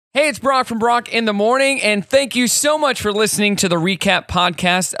Hey, it's Brock from Brock in the Morning, and thank you so much for listening to the recap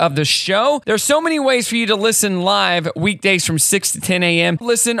podcast of the show. There's so many ways for you to listen live weekdays from 6 to 10 a.m.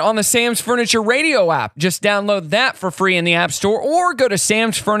 Listen on the Sam's Furniture Radio app. Just download that for free in the App Store or go to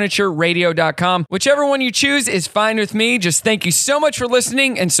samsfurnitureradio.com. Whichever one you choose is fine with me. Just thank you so much for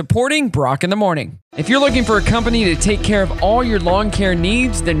listening and supporting Brock in the Morning. If you're looking for a company to take care of all your lawn care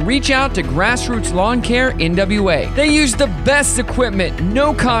needs, then reach out to Grassroots Lawn Care NWA. They use the best equipment,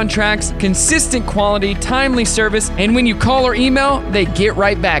 no contracts, consistent quality, timely service, and when you call or email, they get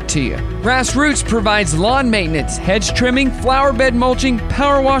right back to you. Grassroots provides lawn maintenance, hedge trimming, flower bed mulching,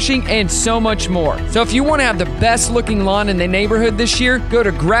 power washing, and so much more. So if you want to have the best looking lawn in the neighborhood this year, go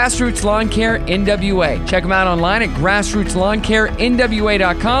to Grassroots Lawn Care NWA. Check them out online at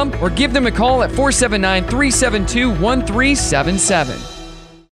grassrootslawncarenwa.com or give them a call at 479-372-1377.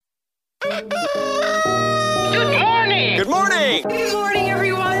 Good morning! Good morning! Good morning,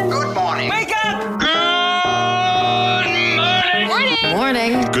 everyone! Good morning! Wake up! Good morning!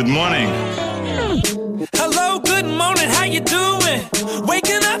 Morning. Good morning. Hello, good morning, how you doing?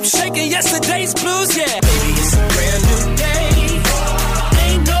 Waking up, shaking yesterday's blues, yeah. Baby, it's a brand new day.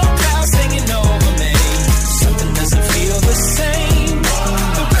 Ain't no clouds hanging over me. Something doesn't feel the same.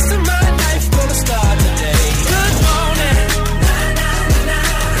 The rest of my life gonna start today. Good morning.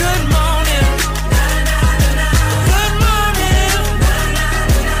 Good morning. Good morning.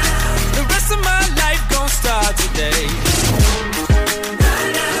 The rest of my life gonna start today.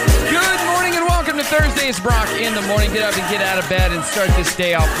 Thursday is Brock in the Morning. Get up and get out of bed and start this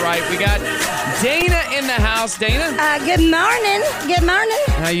day off right. We got Dana in the house. Dana? Good morning. Good morning.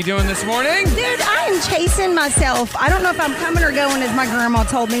 How you doing this morning? Dude, I am chasing myself. I don't know if I'm coming or going, as my grandma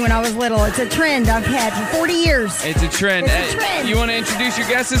told me when I was little. It's a trend I've had for 40 years. It's a trend. It's a trend. You want to introduce your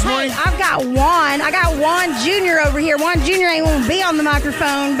guest this morning? I've got Juan. I got Juan Jr. over here. Juan Jr. ain't going to be on the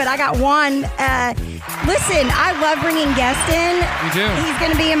microphone, but I got Juan. Listen, I love bringing guests in. You do? He's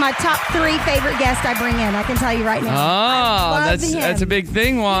going to be in my top 3 favorite guests I bring in. I can tell you right now. Oh, that's a big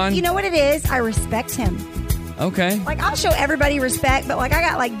thing, Juan. You know what it is? I respect him. Okay. Like, I'll show everybody respect, but like I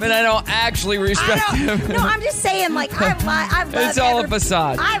got like... But I don't actually respect him. No, I'm just saying, like, I love It's all a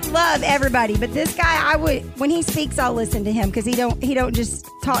facade. I love everybody, but this guy, when he speaks, I'll listen to him because he don't just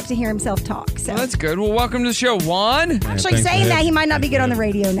talk to hear himself talk. So Well, that's good. Well, welcome to the show, Juan. Actually, saying that, he might not be good on the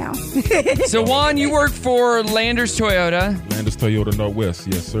radio now. So, Juan, you work for Landers Toyota. Landers Toyota Northwest,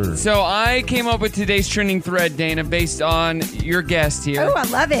 yes, sir. So I came up with today's trending thread, Dana, based on your guest here. Oh, I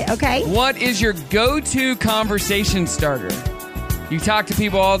love it. Okay. What is your go-to conversation starter? You talk to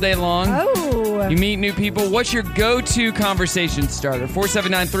people all day long. Oh. You meet new people. What's your go-to conversation starter?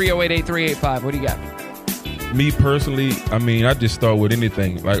 479-308-8385. What do you got? Me personally, I mean, I just start with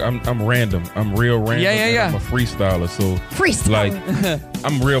anything. Like, I'm random. I'm real random. Yeah. I'm a freestyler, so Freestyle. like,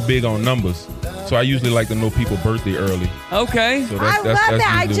 I'm real big on numbers. So I usually like to know people's birthday early. Okay. So I love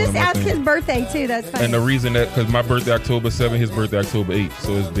that. I usually just one of my asked things. his birthday, too. That's funny. And the reason that, because my birthday October 7th, his birthday October 8th,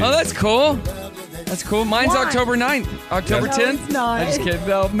 so it's big. Oh, that's cool. That's cool. Mine's Why? October 9th. October No, 10th? it's not. I'm just kidding.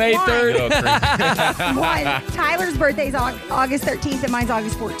 No, May Why? 3rd. Oh, crazy. One. Tyler's birthday's August 13th, and mine's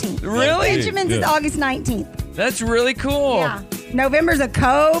August 14th. Really? Benjamin's is Yeah. August 19th. That's really cool. Yeah. November's a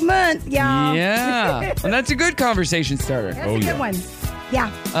cold month, y'all. Yeah. And that's a good conversation starter. That's Oh, a good yeah. one. Yeah.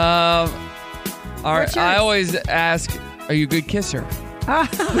 All right. What's yours? I always ask, are you a good kisser?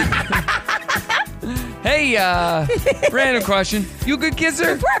 Hey, random question. You a good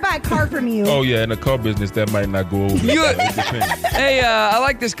kisser? Before I buy a car from you. Oh, yeah, in the car business, that might not go over. You- It depends. Hey, I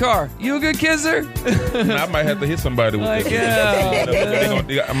like this car. You a good kisser? I might have to hit somebody with Like, that.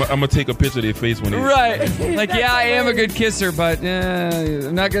 yeah. I'm going to take a picture of their face when they... Right. Like, yeah, I am a good kisser, but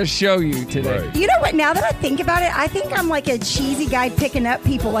I'm not going to show you today. Right. You know what? Now that I think about it, I think I'm like a cheesy guy picking up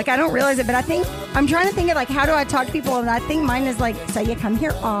people. Like, I don't realize it, but I think I'm trying to think of like, how do I talk to people? And I think mine is like, say you come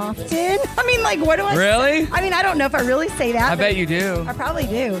here often. I mean, like, what do I Really? say? I mean, I don't know if I really say that. I but bet you do. I probably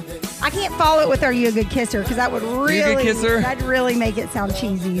do. I can't follow it with "Are you a good kisser?" because that would really, You a good kisser? that'd really make it sound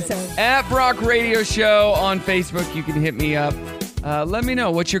cheesy. So At Brock Radio Show on Facebook, you can hit me up. Let me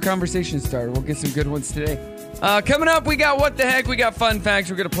know what's your conversation starter. We'll get some good ones today. Coming up, we got What the Heck? We got fun facts.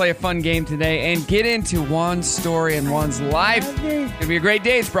 We're going to play a fun game today and get into Juan's story and Juan's life. It's going to be a great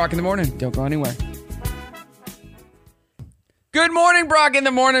day. It's Brock in the Morning. Don't go anywhere. Good morning, Brock in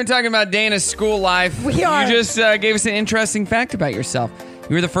the Morning. We're talking about Dana's school life. We are. You just gave us an interesting fact about yourself.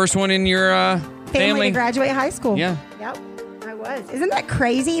 You were the first one in your family to graduate high school. Yeah. Yep. I was. Isn't that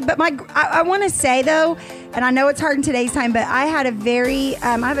crazy? But I want to say though, and I know it's hard in today's time, but I had I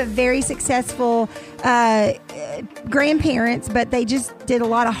have a very successful grandparents, but they just did a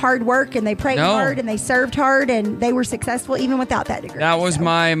lot of hard work and they prayed hard and they served hard and they were successful even without that degree. That was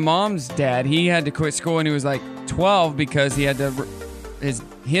my mom's dad. He had to quit school when he was like 12 because he had to.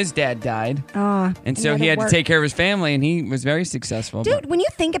 His dad died, and so he had to take care of his family, and he was very successful. Dude, when you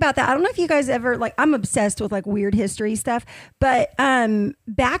think about that, I don't know if you guys ever, like, I'm obsessed with, like, weird history stuff, but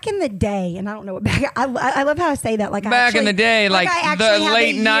back in the day, and I don't know what I love how I say that. Like, back in the day, like the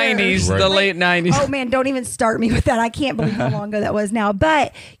late 90s, Right. the late 90s. Oh, man, don't even start me with that. I can't believe how long ago that was now.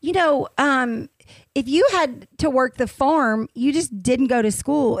 But, you know, if you had to work the farm, you just didn't go to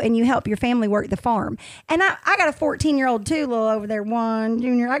school and you help your family work the farm. And I got a 14-year-old too, little over there, one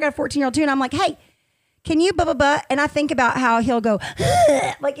junior. I got a 14-year-old too, and I'm like, hey, can you blah, blah, blah? And I think about how he'll go,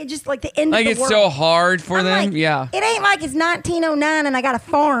 like it just like the end Like of the it's world. so hard for I'm them. like, Yeah. It ain't like it's 1909 and I got a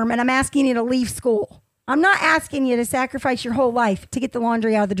farm and I'm asking you to leave school. I'm not asking you to sacrifice your whole life to get the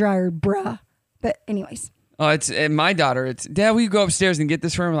laundry out of the dryer, bruh. But anyways. Oh, it's my daughter. It's, Dad, will you go upstairs and get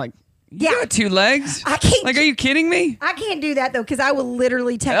this for him? I'm like, you Yeah. got 2 legs? I can't. Like, are you kidding me? I can't do that though, because I will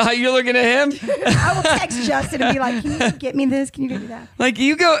literally text. You're looking at him? I will text Justin and be like, "Can you get me this? Can you get me that?" Like,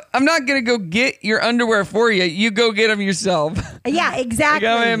 you go, I'm not going to go get your underwear for you. You go get them yourself. Yeah, exactly.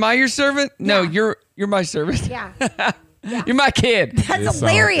 Like, am I your servant? No, Yeah. you're my servant. Yeah, You're my kid. that's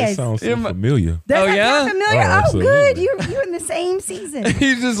hilarious. It sounds so familiar. Does Oh, that yeah? sound familiar? Oh, Oh, absolutely. good. You in the same season.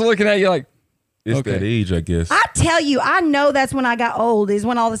 He's just looking at you like, It's Okay. that age, I guess. I tell you, I know that's when I got old, is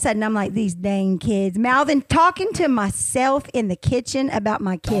when all of a sudden I'm like, these dang kids. Mouthing, talking to myself in the kitchen about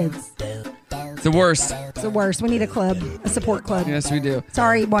my kids. it's the worst. It's the worst. We need a club, a support club. Yes, we do.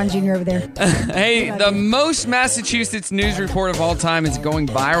 Sorry, Juan Jr. over there. Hey, the most Massachusetts news report of all time is going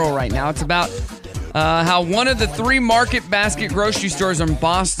viral right now. It's about how one of the 3 Market Basket grocery stores on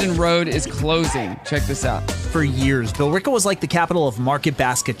Boston Road is closing. Check this out. For years, Billerica was like the capital of Market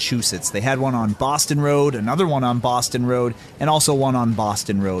Massachusetts. They had one on Boston Road, another one on Boston Road, and also one on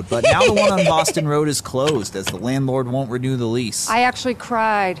Boston Road. But now the one on Boston Road is closed as the landlord won't renew the lease. I actually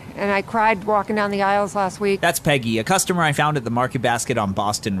cried, and I cried walking down the aisles last week. That's Peggy, a customer I found at the Market Basket on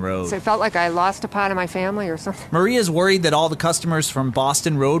Boston Road. So it felt like I lost a part of my family or something. Maria's worried that all the customers from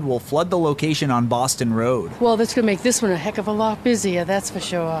Boston Road will flood the location on Boston Road. Well, that's going to make this one a heck of a lot busier, that's for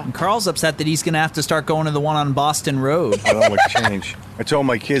sure. And Carl's upset that he's going to have to start going to the one on Boston Road. I don't like change. I told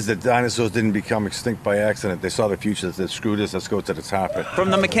my kids that dinosaurs didn't become extinct by accident. They saw the future. They said, screw this, let's go to the top.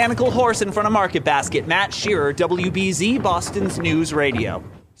 From the mechanical horse in front of Market Basket, Matt Shearer, WBZ, Boston's News Radio.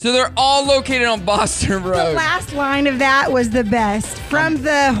 So they're all located on Boston The Road. last line of that was the best. From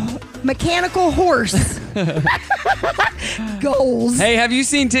the mechanical horse. Goals. Hey, have you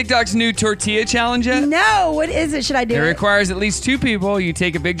seen TikTok's new tortilla challenge yet? No, what is it? Should I do It it? requires at least 2 people. You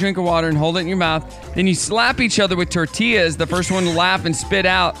take a big drink of water and hold it in your mouth. Then you slap each other with tortillas. The first one to laugh and spit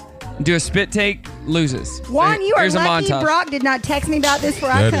out, do a spit take, loses. Juan, So you are here's a lucky montage. Brock did not text me about this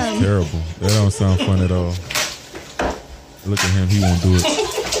before I That come. is terrible. That don't sound fun at all. Look at him. He won't do it.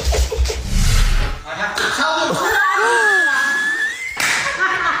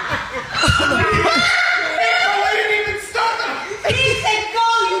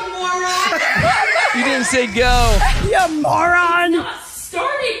 You didn't say go. You moron.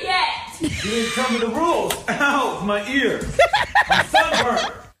 Started yet! You didn't tell me the rules. Ow, my ear. I'm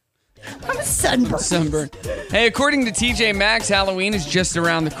sunburned. I'm sunburned. Sunburn. Hey, according to TJ Maxx, Halloween is just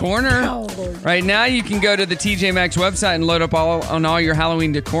around the corner. Oh, Lord. Right now, you can go to the TJ Maxx website and load up all your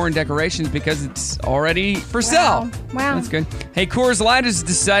Halloween decor and decorations because it's already for sale. Wow. That's good. Hey, Coors Light has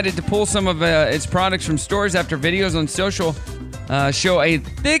decided to pull some of its products from stores after videos on social show a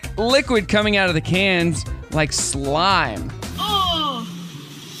thick liquid coming out of the cans like slime.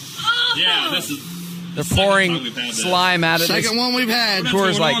 Yeah, this is They're pouring slime out of this second one we've had.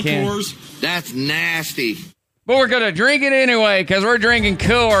 Coors Light can. That's nasty. But we're going to drink it anyway because we're drinking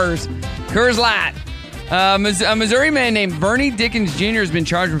Coors Light. A Missouri man named Bernie Dickens Jr. has been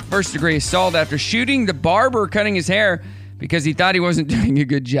charged with first-degree assault after shooting the barber cutting his hair because he thought he wasn't doing a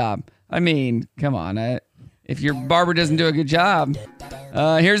good job. I mean, come on. If your barber doesn't do a good job.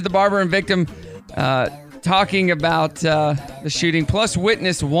 Here's the barber and victim talking about the shooting, plus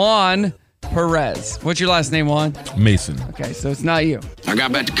witness Juan Perez. What's your last name, Juan? Mason. Okay, so it's not you. I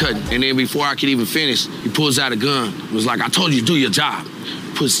got back to cutting, and then before I could even finish, he pulls out a gun. It was like, I told you to do your job.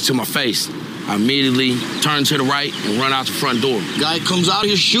 Puts it to my face. I immediately turn to the right and run out the front door. Guy comes out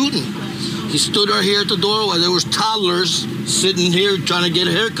here shooting. He stood right here at the door while there was toddlers sitting here trying to get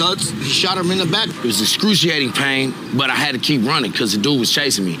haircuts. He shot him in the back. It was excruciating pain, but I had to keep running because the dude was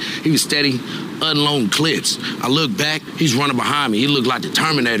chasing me. He was steady unload clips. I look back, he's running behind me. He looked like the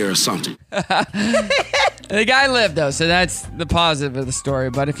Terminator or something. The guy lived, though, so that's the positive of the story.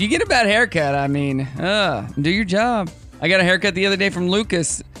 But if you get a bad haircut, I mean, do your job. I got a haircut the other day from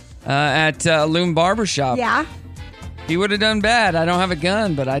Lucas at Loom Barbershop. Yeah. He would have done bad. I don't have a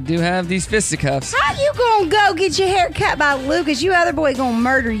gun, but I do have these fisticuffs. How you gonna go get your hair cut by Lucas? You other boy gonna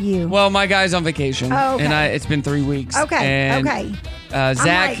murder you. Well, my guy's on vacation, Oh, okay. and it's been 3 weeks. Okay, okay.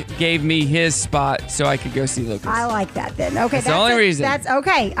 Zach gave me his spot so I could go see Lucas. I like that then. Okay, That's the only reason. That's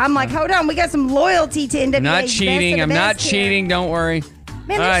okay. I'm like, hold on, we got some loyalty to NWA. I'm not cheating. I'm not cheating. Don't worry.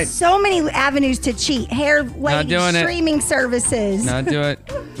 Man, All there's right. so many avenues to cheat. Hair Not lady, doing it. streaming services. Not do it.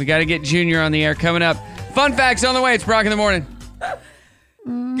 We got to get Junior on the air. Coming up. Fun facts on the way. It's Brock in the morning.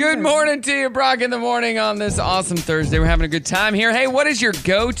 Good morning to you, Brock in the morning on this awesome Thursday. We're having a good time here. Hey, what is your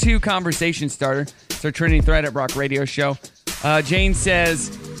go-to conversation starter? It's our trending thread at Brock Radio Show. Jane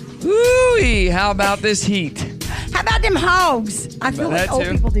says, "Ooh, how about this heat?" How about them hogs? I feel like that old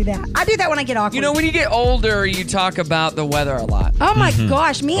too. people do that. I do that when I get awkward. You know, when you get older, you talk about the weather a lot. Oh my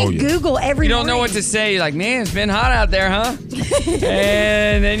gosh, me and Google every You don't know morning. what to say. You're like, man, it's been hot out there, huh?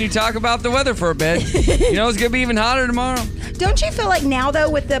 And then you talk about the weather for a bit. You know, it's going to be even hotter tomorrow. Don't you feel like now though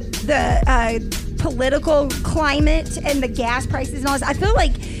with the political climate and the gas prices and all this, I feel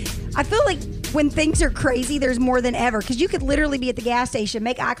like when things are crazy, there's more than ever because you could literally be at the gas station,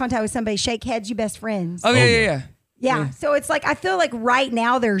 make eye contact with somebody, shake heads, you best friends. Oh, yeah. Yeah. So it's like I feel like right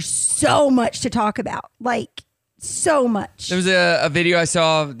now there's so much to talk about, like so much. There was a video I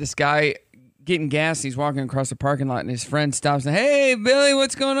saw of this guy getting gas. He's walking across the parking lot, and his friend stops and, "Hey, Billy,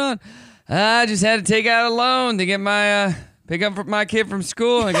 what's going on?" "I just had to take out a loan to get my pick up my kid from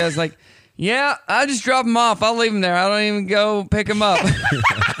school." And the guy's like, "Yeah, I just drop him off. I'll leave him there. I don't even go pick him up.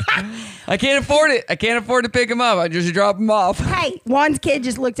 I can't afford it. I can't afford to pick him up. I just drop him off." Hey, Juan's kid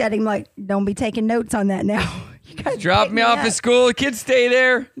just looked at him like, "Don't be taking notes on that now." Drop me off at school. The kids stay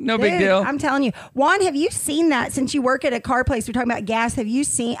there. No big Dude, deal. I'm telling you. Juan, have you seen that since you work at a car place? We're talking about gas. Have you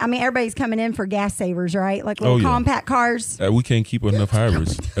seen? I mean, everybody's coming in for gas savers, right? Like little compact cars. We can't keep enough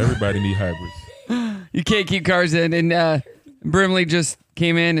hybrids. Everybody need hybrids. You can't keep cars in. And Brimley just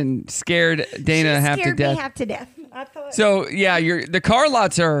came in and scared Dana half to Scared death. me half to death. I thought. So yeah, the car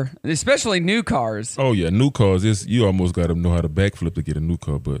lots are, especially new cars. Oh yeah, new cars. You almost got to know how to backflip to get a new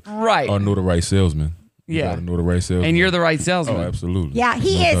car, but Right. or know the right salesman. You gotta know the right salesman. And you're the right salesman. Oh, absolutely. Yeah,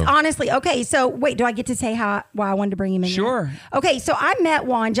 he No is, doubt. honestly. Okay, so wait, do I get to say why I wanted to bring him in? Sure. There? Okay, so I met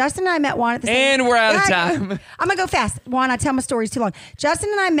Juan. Justin and I met Juan at the same And we're out of Yeah, time. I'm going to go fast. Juan, I tell my stories too long. Justin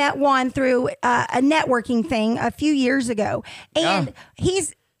and I met Juan through a networking thing a few years ago. And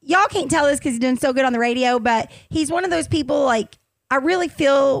y'all can't tell this because he's doing so good on the radio, but he's one of those people like, I really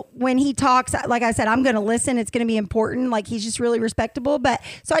feel when he talks, like I said, I'm going to listen. It's going to be important. Like he's just really respectable. But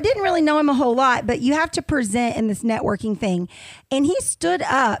so I didn't really know him a whole lot, but you have to present in this networking thing. And he stood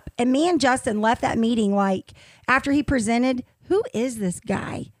up and me and Justin left that meeting like after he presented, who is this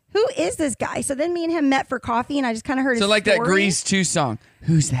guy? Who is this guy? So then me and him met for coffee and I just kind of heard his So like that story. Grease 2 song.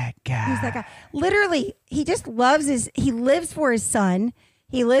 Who's that guy? Who's that guy? Literally, he just he lives for his son.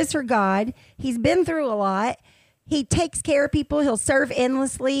 He lives for God. He's been through a lot. He takes care of people. He'll serve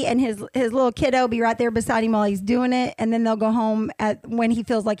endlessly, and his little kiddo will be right there beside him while he's doing it. And then they'll go home when he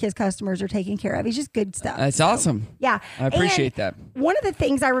feels like his customers are taken care of. He's just good stuff. That's awesome. Yeah. I appreciate that. One of the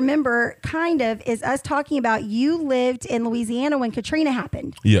things I remember kind of is us talking about you lived in Louisiana when Katrina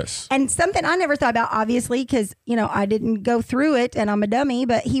happened. Yes. And something I never thought about, obviously, because, I didn't go through it and I'm a dummy,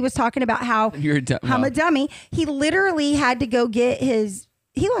 but he was talking about how You're a I'm a dummy. He literally had to go get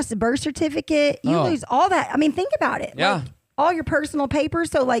he lost a birth certificate. You lose all that. I mean, think about it. Yeah. Like, all your personal papers.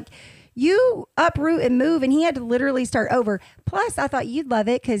 So like you uproot and move and he had to literally start over. Plus I thought you'd love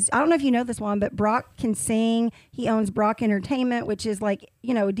it because I don't know if you know this one, but Brock can sing. He owns Brock Entertainment, which is like,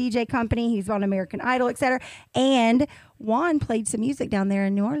 a DJ company. He's on American Idol, etc. And Juan played some music down there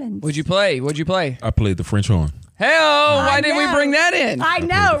in New Orleans. What'd you play? I played the French horn. Hey-oh, why didn't we bring that in? I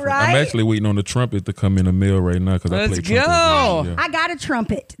know, right? I'm actually waiting on the trumpet to come in the mail right now because I Let's play trumpet. go. Yeah. I got a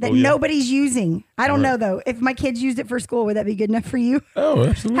trumpet that Oh, yeah? nobody's using. I don't know though. If my kids used it for school, would that be good enough for you? Oh,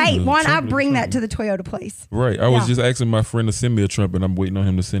 absolutely. Hey, Juan, I Trumpet is bring that trumpet. to the Toyota place. Right. I was just asking my friend to send me a trumpet. I'm waiting on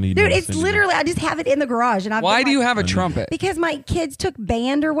him to send it. Dude, it's literally, I just have it in the garage. And Why do you have a trumpet? Because my kids took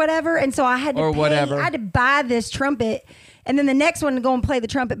band or whatever, and so I had to I had to buy this trumpet, and then the next one to go and play the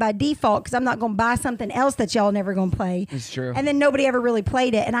trumpet by default because I'm not going to buy something else that y'all never going to play. It's true. And then nobody ever really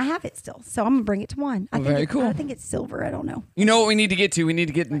played it, and I have it still, so I'm gonna bring it to Juan. I think very cool. I think it's silver. I don't know. You know what we need to get to? We need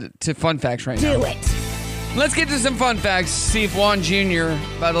to get into fun facts right now. Do it. Let's get to some fun facts. See if Juan Jr.,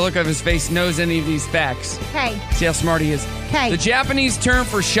 by the look of his face, knows any of these facts. Okay. See how smart he is. Okay. The Japanese term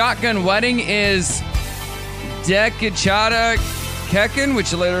for shotgun wedding is dekachata kekken,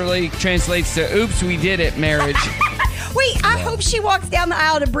 which literally translates to "Oops, we did it" marriage. Wait, I hope she walks down the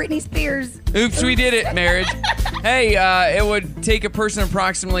aisle to Britney Spears. Oops, we did it marriage. Hey, it would take a person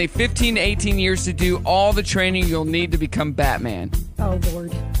approximately 15 to 18 years to do all the training you'll need to become Batman. Oh,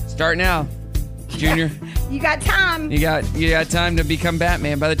 Lord. Start now, Junior. You got time. You got time to become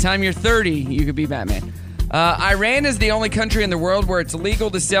Batman. By the time you're 30, you could be Batman. Iran is the only country in the world where it's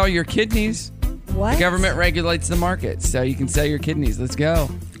illegal to sell your kidneys. What? The government regulates the market, so you can sell your kidneys. Let's go.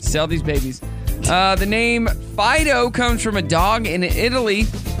 Sell these babies. The name Fido comes from a dog in Italy.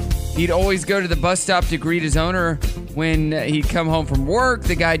 He'd always go to the bus stop to greet his owner when he'd come home from work.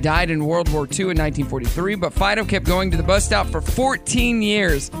 The guy died in World War II in 1943, but Fido kept going to the bus stop for 14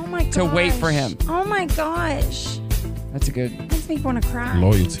 years to wait for him. Oh, my gosh. That's a good... Makes me want to cry.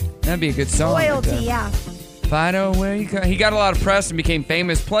 Loyalty. That'd be a good song. right Loyalty, there. yeah. Fido, where you go? He got a lot of press and became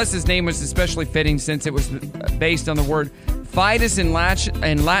famous. Plus, his name was especially fitting since it was based on the word Fidus in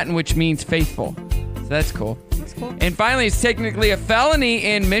Latin, which means faithful. So that's cool. That's cool. And finally, it's technically a felony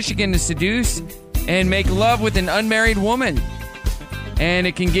in Michigan to seduce and make love with an unmarried woman. And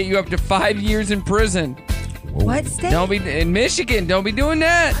it can get you up to 5 years in prison. What state? Don't be in Michigan. Don't be doing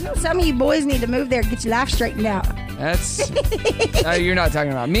that. I know some of you boys need to move there and get your life straightened out. That's you're not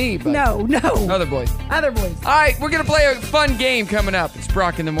talking about me, but No. other boys. Other boys. All right, we're going to play a fun game coming up. It's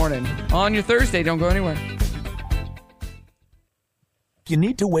Brock in the Morning. On your Thursday, don't go anywhere. You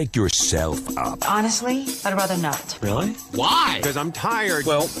need to wake yourself up. Honestly, I'd rather not. Really? Why? Because I'm tired.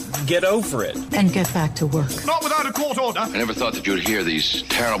 Well, get over it. And get back to work. Not without a court order. I never thought that you'd hear these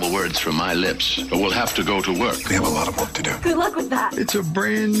terrible words from my lips, but we'll have to go to work. We have a lot of work to do. Good luck with that. It's a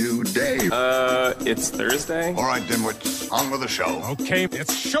brand new day. It's Thursday? All right, then what's on with the show? Okay,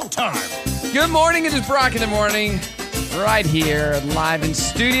 it's showtime. Good morning. It is Brock in the Morning, right here, live in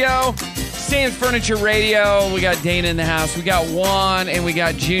studio. Sam's Furniture Radio. We got Dana in the house. We got Juan, and we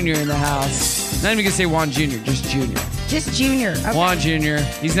got Junior in the house. Not even gonna say Juan Jr., just Junior. Just Junior. Okay. Juan Jr.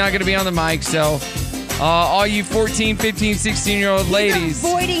 He's not gonna be on the mic, so all you 14, 15, 16-year-old ladies,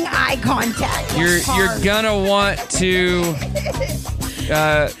 avoiding eye contact. you're gonna want to.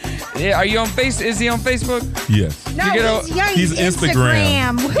 Are you on Facebook? Is he on Facebook? Yes. No, You're gonna- He's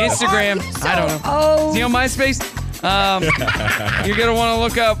Instagram. Instagram. I don't know. Oh, Is he on MySpace? You're gonna want to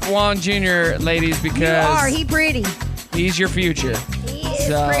look up Juan Jr., ladies, you because are. He pretty. he's your future. He is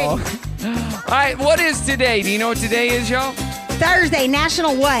So, pretty. all right, what is today? Do you know what today is, y'all? Thursday,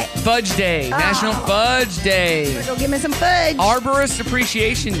 National what? Fudge Day. National Fudge Day. Go give me some fudge. Arborist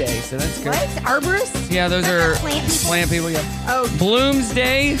Appreciation Day. So that's good. What? Arborist? Yeah, those They're are not plant people? yeah. Oh. Blooms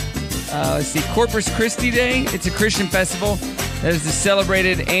Day. Let's see, Corpus Christi Day. It's a Christian festival that is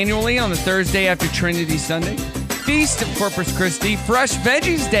celebrated annually on the Thursday after Trinity Sunday. Feast of Corpus Christi. Fresh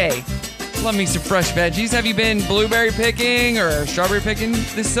Veggies Day. Love me some fresh veggies. Have you been blueberry picking or strawberry picking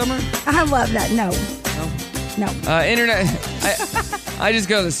this summer? I love that. No. Internet. I just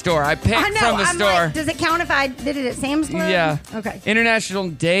go to the store. I pick I know. from the I'm store. like, does it count if I did it at Sam's Club? Yeah. Okay. International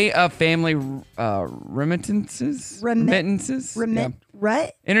Day of Family Remittances. Remittances. Yeah.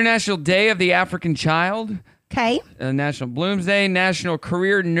 What? International Day of the African Child. Okay. National Blooms Day. National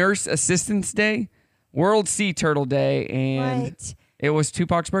Career Nurse Assistance Day. World Sea Turtle Day. And What? it was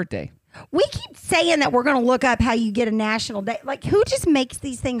Tupac's birthday. We keep saying that we're going to look up how you get a national day. Like, who just makes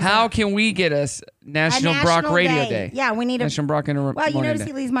these things How up? can we get us National Brock national Radio day. Day? Yeah, we need a National Brock and Well, you Morning notice Day.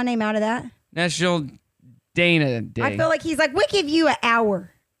 he leaves my name out of that. National Dana Day. I feel like he's like, we give you an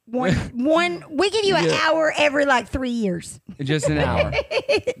hour. We give you an Yeah. hour every like 3 years. Just an hour.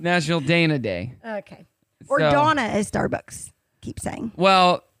 National Dana Day. Okay. Or So- Donna as Starbucks keep saying.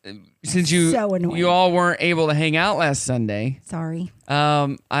 Well, since So annoying. you all weren't able to hang out last Sunday, Sorry.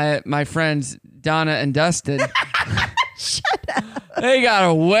 my friends Donna and Dustin, they got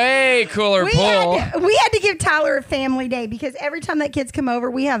a way cooler We pool. had to give Tyler a family day because every time that kid's come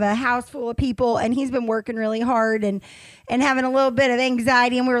over, we have a house full of people, and he's been working really hard and having a little bit of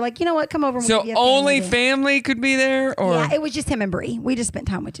anxiety. And we were like, you know what? Come over. And we'll So give you a family only day. family could be there, or Yeah, it was just him and Bree. We just spent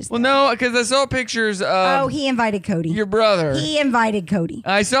time with just. well, no, because I saw pictures of Oh, he invited Cody. your brother. He invited Cody.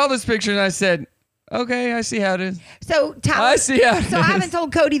 I saw this picture and I said, okay, I see how it is. So Tyler, I see how it so I is. haven't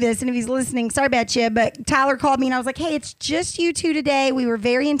told Cody this, and if he's listening, sorry about you. But Tyler called me, and I was like, "Hey, it's just you two today. We were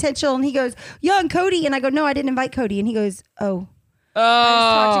very intentional." And he goes, "Yeah, and Cody." And I go, "No, I didn't invite Cody." And he goes, "Oh, I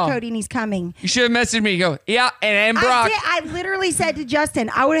just talked to Cody, and he's coming." You should have messaged me. You go, yeah, and Brock. I literally said to Justin,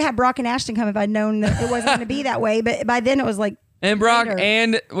 "I would have had Brock and Ashton come if I'd known that it wasn't going to be that way." But by then, it was like And Brock, later.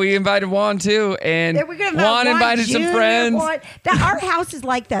 and we invited Juan too. And Then we're gonna invite Juan invited some Junior, friends. Our house is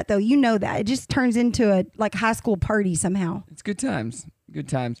like that, though. You know that. It just turns into a high school party somehow. It's good times. Good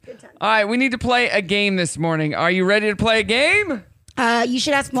times. All right, we need to play a game this morning. Are you ready to play a game? You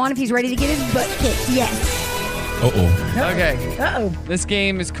should ask Juan if he's ready to get his butt kicked. Yes. Okay. Uh-oh. This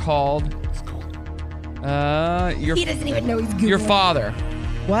game is called your He doesn't even know he's good. Your father.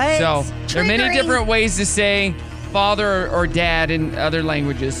 What? So there are many Triggering. different ways to say father or dad in other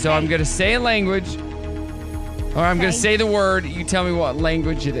languages. So I'm going to say a language, or I'm going to say the word. You tell me what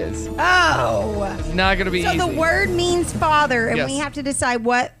language it is. Oh. It's not going to be So easy. the word means father, and Yes. we have to decide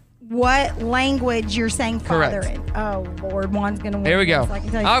what language you're saying father Correct. in. Oh Lord, Juan's gonna win. Here we go. this, I can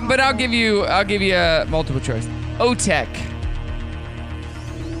tell you But I'll confident. give you a multiple choice. OTEC.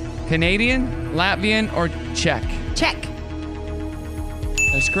 Canadian, Latvian, or Czech? Czech.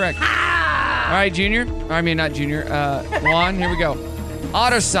 That's correct. All right, Junior. I mean, not Junior. Juan, here we go.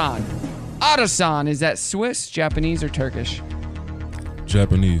 Autosan. Autosan, is that Swiss, Japanese, or Turkish?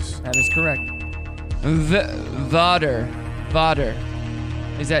 Japanese. That is correct. Vader. Vader.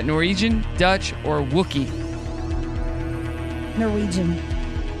 Is that Norwegian, Dutch, or Wookiee? Norwegian.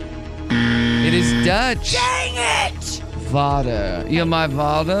 It is Dutch. Dang it! Vada. You my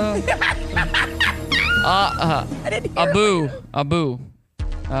Vada? Abu. Abu.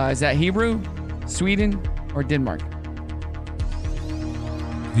 Is that Hebrew, Sweden, or Denmark?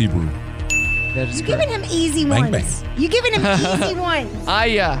 Hebrew. That is You correct. giving him easy Bang, ones. You giving him easy ones.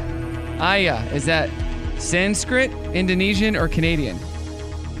 Aya. Aya. Is that Sanskrit, Indonesian, or Canadian?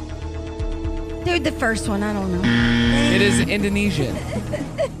 Dude, the first one, I don't know. It is Indonesian.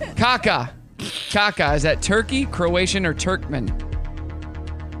 Kaka. Kaka. Is that Turkey, Croatian, or Turkmen?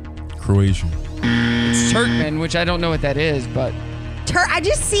 Croatian. It's Turkmen, which I don't know what that is, but I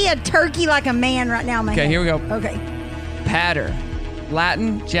just see a turkey like a man right now in my okay, head. here we go. Okay. Patter.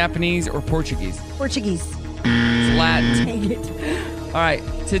 Latin, Japanese, or Portuguese? Portuguese. It's Latin. Dang it. All right.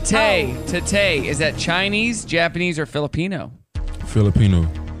 Tate. Tate. Is that Chinese, Japanese, or Filipino? Filipino.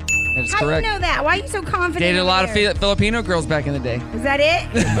 That is How correct. do you know that? Why are you so confident? Dated a over lot of there? Filipino girls back in the day. Is that it?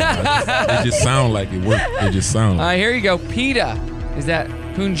 It just sound like it worked. It just sound All like right, here you go. Pita. Is that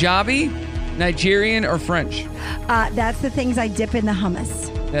Punjabi, Nigerian, or French? That's the things I dip in the hummus.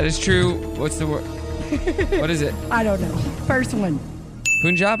 That is true. What's the word? What is it? I don't know. First one.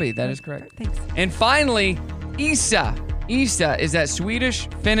 Punjabi. That is correct. Thanks. And finally, Isa. Isa. Is that Swedish,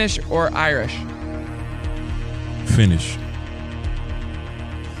 Finnish, or Irish? Finnish.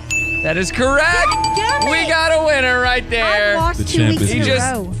 That is correct. We got a winner right there. I've lost The 2 champ weeks is He in a here.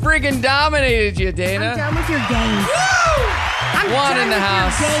 just row. friggin' dominated you, I'm Dana. done with your games. I'm One done in the with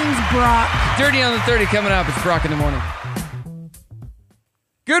house. your games, Brock. Dirty on the 30 coming up. It's Brock in the morning.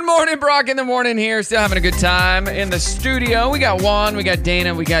 Good morning, Brock in the morning here. Still having a good time in the studio. We got Juan, we got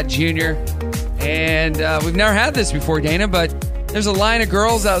Dana, we got Junior. And we've never had this before, Dana, but there's a line of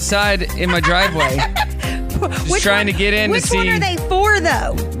girls outside in my driveway. Just trying to get in to Which see. one are they for,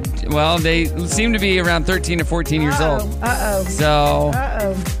 though? Well, they seem to be around 13 to 14 years old. Uh-oh. So,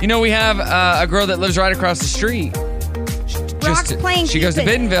 Uh-oh. you know, we have a girl that lives right across the street. Brock's playing She goes to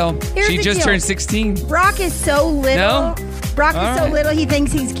Cupid. Bentonville. Here's She the just deal. turned 16. Brock is so little. No? Brock All is so right. little he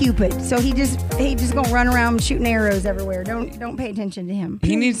thinks he's Cupid. So he just gonna run around shooting arrows everywhere. Don't pay attention to him.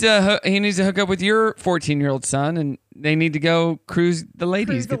 He needs to hook up with your 14-year-old son, and they need to go cruise the ladies.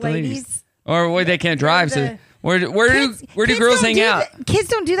 Cruise the get the ladies. ladies. Or well, they can't drive. So where do Kids girls don't hang do out? Kids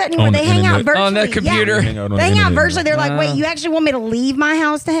don't do that anymore. On They the hang out internet. virtually. On the computer. Yeah. Hang out on They the hang out internet. virtually. They're like, wait, you actually want me to leave my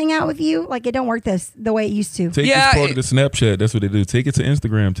house to hang out with you? Like, it don't work the way it used to. Take Yeah, this part of the Snapchat. That's what they do. Take it to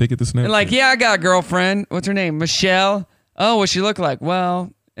Instagram. Take it to Snapchat. And like, yeah, I got a girlfriend. What's her name? Michelle. Oh, what's she look like?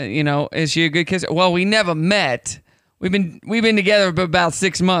 Well, is she a good kisser? Well, we never met. We've been together for about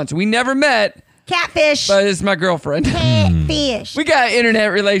 6 months. We never met, Catfish. but it's my girlfriend. Catfish. We got an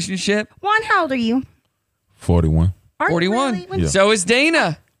internet relationship. Juan, how old are you? 41. Are you 41. really? When- Yeah. So is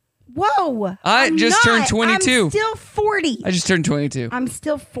Dana. Whoa. I I'm just turned not. 22. I'm still 40. I just turned 22. I'm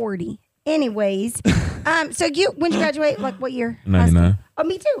still 40. Anyways, so when'd you graduate? Like what year? 99. Oh,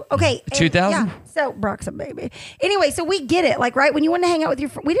 me too. Okay. and- 2000? Yeah. So Brock's a baby. Anyway, so we get it. Like, right when you want to hang out with your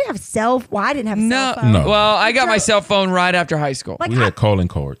friend, we didn't have I didn't have No, cell phone. No. Well, I got my cell phone right after high school. Like, We had calling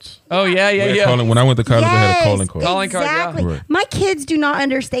cards. Oh yeah, We had yeah. calling- when I went to college, I had a calling card. Calling card, yeah. Exactly. Right. My kids do not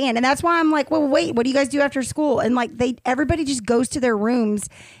understand, and that's why I'm like, well, wait, what do you guys do after school? And like, everybody just goes to their rooms,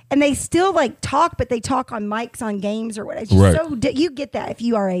 and they still like talk, but they talk on mics on games or whatever. It's just Right. so you get that if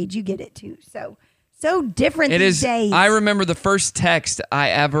you are age, you get it too. So different It these is. days. I remember the first text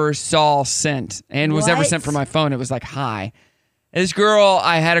I ever saw sent and was ever What? sent from my phone. It was like, "Hi." This girl,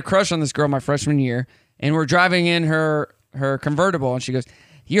 I had a crush on this girl my freshman year, and we're driving in her her convertible, and she goes,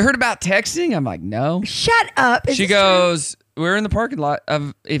 "You heard about texting?" I'm like, "No." Shut up. Is She this goes, "We're in the parking lot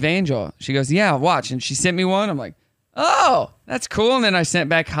of Evangel." She goes, "Yeah, watch." And she sent me one. I'm like, "Oh, that's cool." And then I sent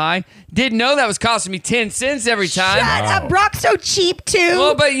back hi. Didn't know that was costing me 10 cents every time. Shut up. Brock's so cheap too.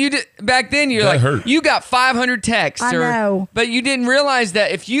 Well, but you did back then. You're That like, hurt. you got 500 texts. I know. But you didn't realize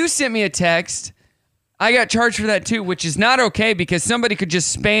that if you sent me a text, I got charged for that too, which is not okay because somebody could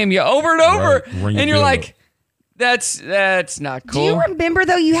just spam you over and over, Right. Ring your and you're bill like, up. that's not Do cool. you remember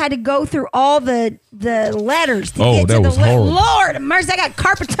though? You had to go through all the letters to Oh, get to that the was horrible. Lord of mercy, I got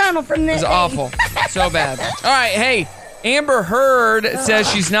carpal tunnel from It this. was awful. So bad. All right, hey, Amber Heard says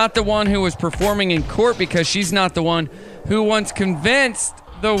she's not the one who was performing in court because she's not the one who once convinced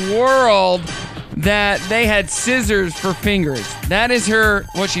the world that they had scissors for fingers. That is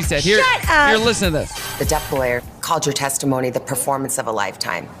what she said. Here, Shut up. Here, listen to this. The deaf lawyer called your testimony the performance of a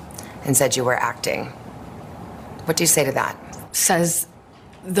lifetime and said you were acting. What do you say to that? Says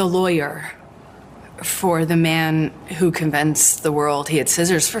the lawyer for the man who convinced the world he had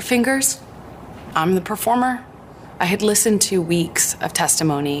scissors for fingers. I'm the performer. I had listened to weeks of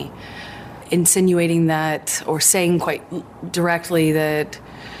testimony insinuating that, or saying quite directly that,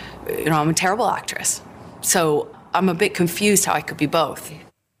 I'm a terrible actress. So I'm a bit confused how I could be both.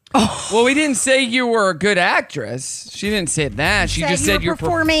 Well, we didn't say you were a good actress. She didn't say that. She just said you're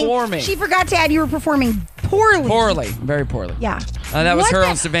performing. She forgot to add you were performing poorly. Poorly. Very poorly. Yeah. That was What her the-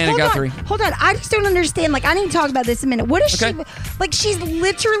 on Savannah hold Guthrie. Hold on. I just don't understand. Like, I need to talk about this in a minute. What is Okay. she, like, she's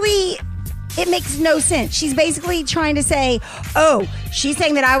literally, it makes no sense. She's basically trying to say, oh, she's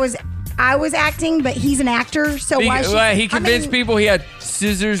saying that I was acting, but he's an actor, so why should He convinced people he had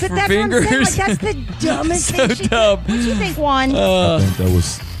scissors But for that's fingers. what I'm saying. Like, that's the dumbest So thing she dumb. What do you think, Juan? I think that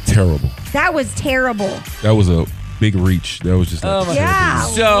was terrible. That was terrible. That was a big reach. That was just like Oh a my terrible Yeah.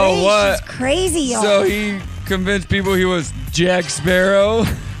 reach. So Lee, what? She's crazy, y'all. So he convinced people he was Jack Sparrow.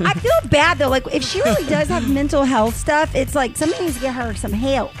 I feel bad though. Like, if she really does have mental health stuff, it's like somebody needs to get her some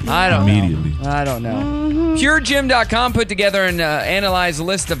help. you I know? don't Immediately. know. I don't know. Mm-hmm. PureGym.com put together and analyzed a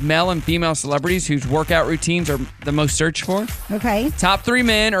list of male and female celebrities whose workout routines are the most searched for. Okay. Top 3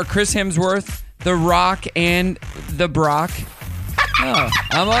 men are Chris Hemsworth, The Rock, and The Brock. Oh,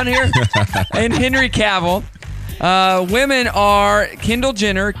 I'm on here. And Henry Cavill. Women are Kendall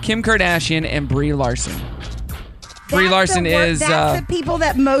Jenner, Kim Kardashian, and Brie Larson. Brie Larson is... That's the people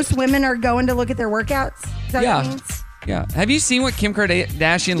that most women are going to look at their workouts. Is that what Yeah. it means? Yeah. Have you seen what Kim Kardashian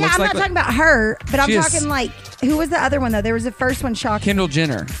Yeah, looks I'm like? not talking about her, but I'm She is- talking like, who was the other one though? There was the first one shocking. Kendall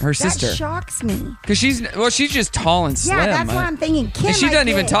Jenner, her That sister. shocks me. Because she's just tall and slim. Yeah, that's why I'm thinking Kim. And she I doesn't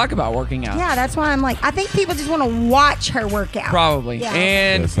even get. talk about working out. Yeah, that's why I'm like, I think people just want to watch her work out. Probably. Yeah.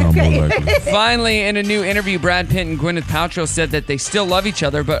 And That sounds more likely. finally, in a new interview, Brad Pitt and Gwyneth Paltrow said that they still love each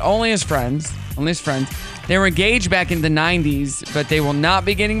other, but only as friends. Only as friends. They were engaged back in the 90s, but they will not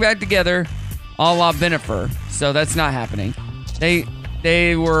be getting back together a la Bennifer. So that's not happening.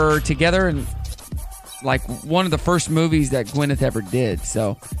 They were together in like one of the first movies that Gwyneth ever did.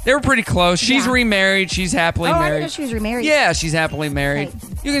 So they were pretty close. She's Yeah. remarried. She's happily Oh, I married. didn't know she was remarried. Yeah, she's happily married. Okay.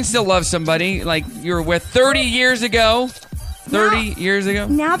 You can still love somebody like you were with 30 years ago. 30 years ago.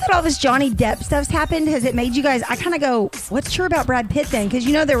 Now that all this Johnny Depp stuff's happened, has it made you guys, I kind of go, what's true about Brad Pitt then? Because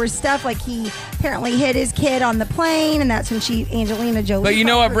there was stuff like he apparently hit his kid on the plane, and that's when Angelina Jolie. But you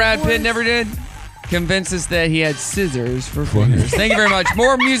know filed what for Brad Pitt divorce. never did? Convince us that he had scissors for fingers. Thank you very much.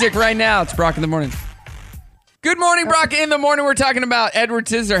 More music right now. It's Brock in the Morning. Good morning, Brock in the Morning. We're talking about Edward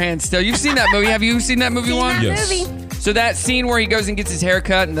Scissorhands still. You've seen that movie. Have you seen that movie, Seen Juan? that Yes. movie. So that scene where he goes and gets his hair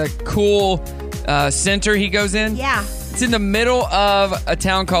cut and the cool center he goes in? Yeah. It's in the middle of a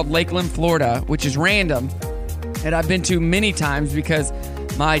town called Lakeland, Florida, which is random. And I've been to many times because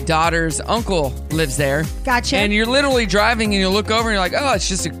my daughter's uncle lives there. Gotcha. And you're literally driving and you look over and you're like, oh, it's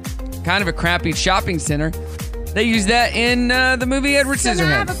just a kind of a crappy shopping center. They use that in the movie Edward So now I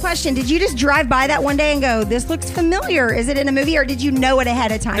have Scissorhands. a question. Did you just drive by that one day and go, this looks familiar? Is it in a movie, or did you know it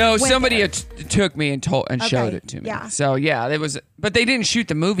ahead of time? No, Went somebody there? took me and showed Okay, it to me. yeah. So yeah, it was, but they didn't shoot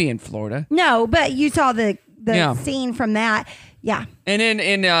the movie in Florida. No, but you saw the Yeah. scene from that. Yeah. And then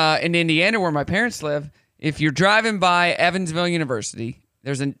in Indiana, where my parents live, if you're driving by Evansville University,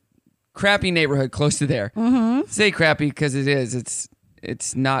 there's a crappy neighborhood close to there. Mm-hmm. Say crappy because it is.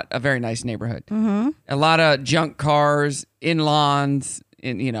 It's not a very nice neighborhood. Mm-hmm. A lot of junk cars in lawns,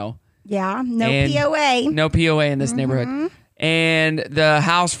 Yeah. No and POA. No POA in this Mhm. neighborhood. And the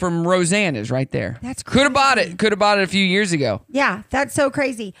house from Roseanne is right there. That's could have bought it. Could have bought it a few years ago. Yeah, that's so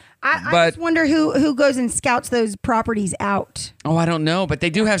crazy. I But- just wonder who goes and scouts those properties out. Oh, I don't know, but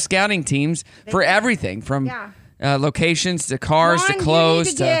they do have scouting teams for everything. From Yeah. locations to cars Ron, to clothes.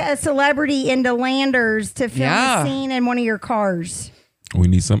 You need to get a celebrity into Landers to film Yeah. a scene in one of your cars. We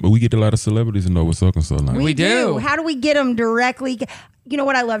need some. We get a lot of celebrities in Nova Arkansas now. We do. How do we get them directly? You know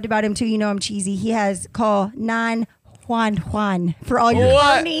what I loved about him too? You know I'm cheesy. He has call 911 for all your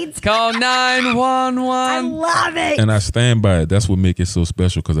phone needs. Call 911. I love it. And I stand by it. That's what makes it so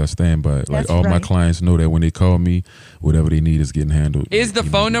special because I stand by it. Like That's all my right. clients know that when they call me, whatever they need is getting handled. Is the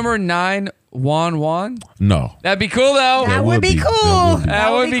phone number 911? No. That'd be cool though. That would be cool.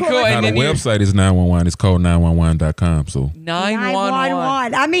 That would be cool. Now, And the then you- website is 911. It's called 911.com. So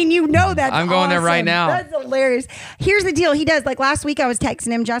 911. I mean, you know that's I'm going there right awesome. now. That's hilarious. Here's the deal. He does like last week. I was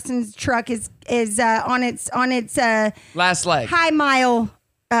texting him. Justin's truck is on its Last leg. high mile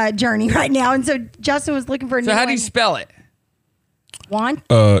journey right now, and so Justin was looking for a So new how do you one. spell it? Juan?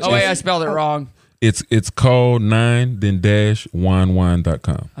 Oh wait, I spelled it wrong. it's called 9 then dash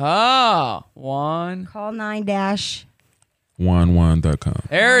 11.com. Oh, one. Call 9-. 11.com.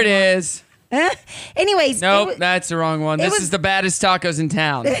 There it is. Anyways, Nope, that's the wrong one. it This was- is the baddest tacos in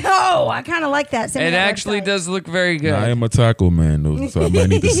town. Oh, I kind of like that. Send me It that actually website. does look very good. I am a taco man, though, so I might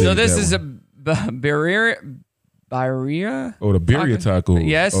need to say So this that is one. a birria? Oh, the birria tacos.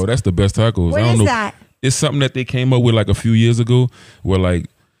 Yes. Oh, that's the best tacos. What I don't is know. that? It's something that they came up with like a few years ago, where like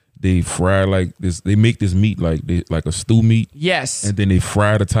they fry like this. They make this meat like a stew meat. Yes. And then they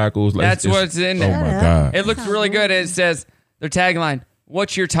fry the tacos. Like That's what's in oh there. my god. It looks really good. It says their tagline,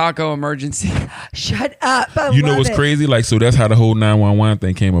 "What's your taco emergency?" Shut up. I You know love what's it. crazy? Like, so that's how the whole 911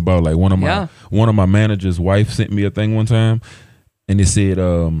 thing came about. Like one of my manager's wife sent me a thing one time, and it said,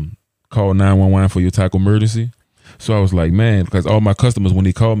 "Call 911 for your taco emergency." So I was like, man, because all my customers, when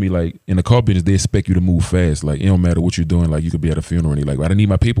they call me, like in the car business, they expect you to move fast. Like it don't matter what you're doing. Like you could be at a funeral and you're like, I didn't need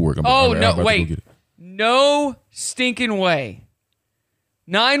my paperwork. I'm like, Oh, all right, I'm no, about to go wait. get it. No stinking way.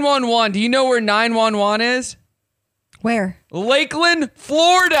 911. Do you know where 911 is? Where? Lakeland,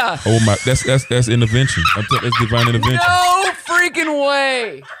 Florida. Oh my, that's intervention. That's divine intervention. No freaking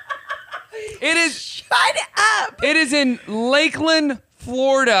way. It is. Shut up. It is in Lakeland,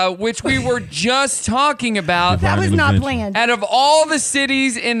 Florida, which we were just talking about. That was not planned. Out of all the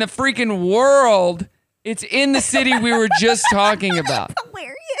cities in the freaking world, it's in the city we were just talking about.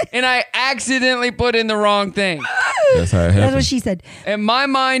 Hilarious. And I accidentally put in the wrong thing. That's how it happened. That's what she said. And my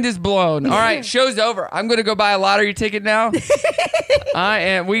mind is blown. All right, show's over. I'm going to go buy a lottery ticket now. We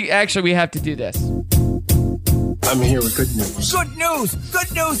have to do this. I'm here with good news. Good news!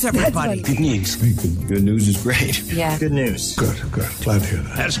 Good news, everybody! Good news. Good news is great. Yeah. Good news. Good. Glad to hear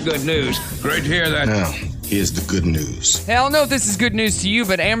that. That's good news. Great to hear that. Now, here's the good news. Hey, I don't know if this is good news to you,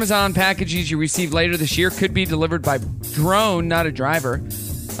 but Amazon packages you receive later this year could be delivered by drone, not a driver.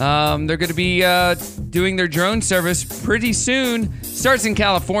 They're going to be doing their drone service pretty soon. Starts in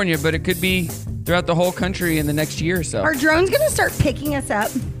California, but it could be throughout the whole country in the next year or so. Are drones going to start picking us up?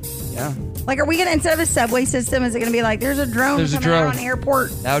 Yeah. Like, are we going to, instead of a subway system, is it going to be like, there's a drone There's a coming drone. out on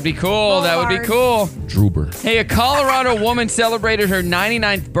airport? That would be cool. That would be cool. Droober. Hey, a Colorado woman celebrated her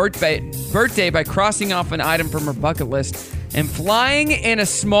 99th birthday by crossing off an item from her bucket list and flying in a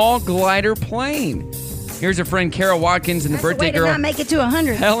small glider plane. Here's her friend Kara Watkins and the That's the birthday way to girl not make it to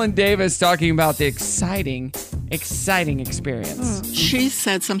 100. Helen Davis talking about the exciting experience. She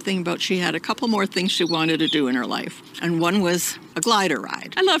said something about she had a couple more things she wanted to do in her life, and one was a glider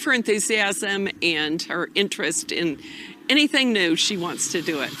ride. I love her enthusiasm and her interest in anything new. She wants to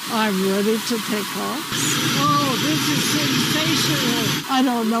do it. I'm ready to take off. Oh, this is sensational. I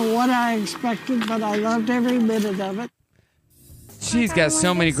don't know what I expected, but I loved every minute of it. She's got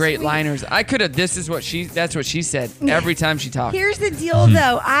so many great liners. I could have. That's what she said every time she talked. Here's the deal,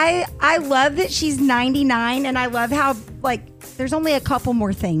 though. I love that she's 99, and I love how, like, there's only a couple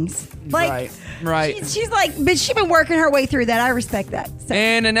more things. Like, Right. She's like, but she's been working her way through that. I respect that. So.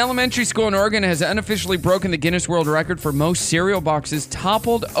 And an elementary school in Oregon has unofficially broken the Guinness World Record for most cereal boxes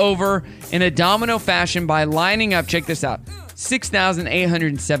toppled over in a domino fashion by lining up, check this out,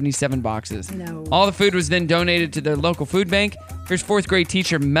 6,877 boxes. No. All the food was then donated to the local food bank. Here's fourth grade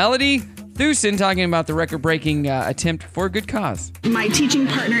teacher Melody Thusen talking about the record-breaking attempt for a good cause. My teaching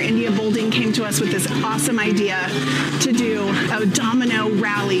partner, India Bolding, came to us with this awesome idea to do a domino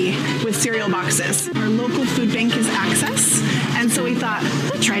rally with cereal boxes. Our local food bank is Access, and so we thought,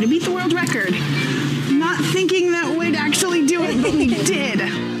 we'll try to beat the world record. Not thinking that we'd actually do it, but we did.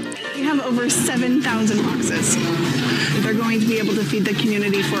 We have over 7,000 boxes. They're going to be able to feed the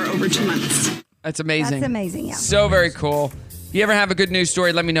community for over 2 months. That's amazing. That's amazing, yeah. So very cool. If you ever have a good news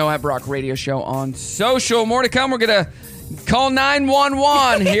story, let me know at Brock Radio Show on social. More to come. We're going to call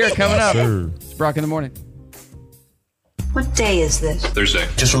 911 here coming up. Sure. It's Brock in the morning. What day is this? Thursday.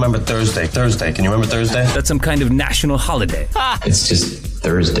 Just remember Thursday. Thursday. Can you remember Thursday? That's some kind of national holiday. It's just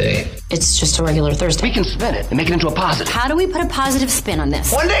Thursday. It's just a regular Thursday. We can spin it and make it into a positive. How do we put a positive spin on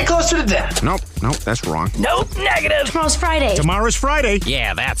this? One day closer to death. Nope, that's wrong. Nope, negative. Tomorrow's Friday. Tomorrow's Friday.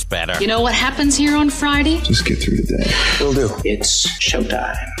 Yeah, that's better. You know what happens here on Friday? Just get through the day. Will do. It's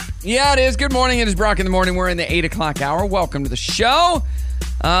showtime. Yeah, it is. Good morning. It is Brock in the morning. We're in the 8 o'clock hour. Welcome to the show.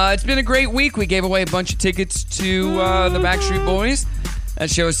 It's been a great week. We gave away a bunch of tickets to the Backstreet Boys. That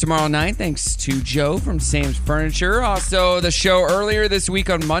show is tomorrow night, thanks to Joe from Sam's Furniture. Also, the show earlier this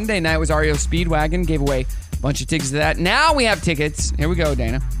week on Monday night was REO Speedwagon. Gave away a bunch of tickets to that. Now we have tickets. Here we go,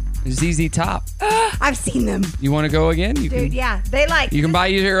 Dana. ZZ Top. I've seen them. You want to go again? Dude, yeah. They like... You can buy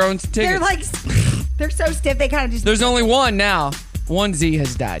your own tickets. They're like... They're so stiff, they kind of just... There's only one now. One Z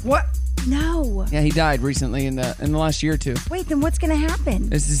has died. What? No. Yeah, he died recently in the last year or two. Wait, then what's going to happen?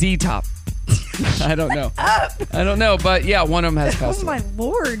 It's Z Top. I don't know. I don't know, but yeah, one of them has passed away. Oh, my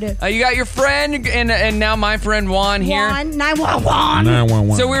Lord. You got your friend and now my friend Juan here. Juan, 911.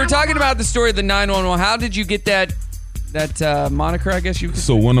 911. So we were talking about the story of the 911. How did you get that moniker, I guess you could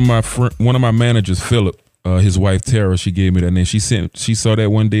So one of my managers, Philip, his wife Tara, she gave me that name. She saw that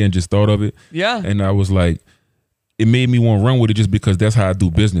one day and just thought of it. Yeah. And I was like, it made me want to run with it just because that's how I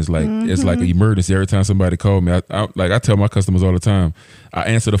do business. Like it's like an emergency. Every time somebody called me, I tell my customers all the time, I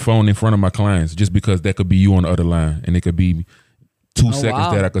answer the phone in front of my clients just because that could be you on the other line, and it could be 2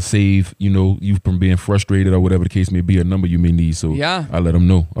 seconds that I could save, you from being frustrated or whatever the case may be, a number you may need. So yeah. I let them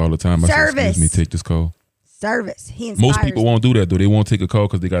know all the time. I say, excuse me, take this call. Service. He inspires. Most people won't do that though. They won't take a call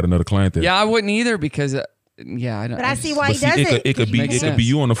because they got another client there. Yeah, I wouldn't either because. I don't. But I see why he does it. It could be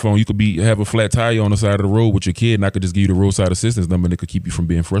you on the phone. You could have a flat tire on the side of the road with your kid, and I could just give you the roadside assistance number, and it could keep you from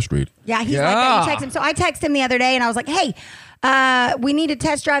being frustrated. Yeah, he's like that. You text him. So I texted him the other day, and I was like, "Hey, we need to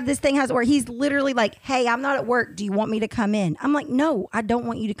test drive this thing. How's it work?" He's literally like, "Hey, I'm not at work. Do you want me to come in?" I'm like, "No, I don't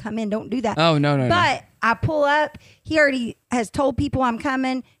want you to come in. Don't do that." Oh no. But I pull up. He already has told people I'm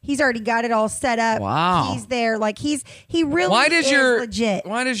coming. He's already got it all set up. Wow. He's there. Like he really is legit.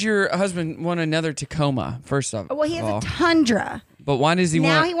 Why does your husband want another Tacoma? First off, Well, he has a Tundra. But why does he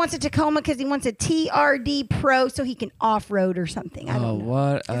now he wants a Tacoma because he wants a TRD Pro so he can off road or something. I don't know.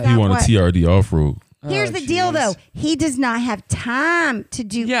 What? He want a TRD off road. Here's the deal, though. He does not have time to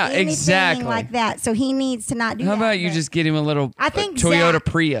do anything like that, so he needs to not do that. How about you just get him a little Zach, Toyota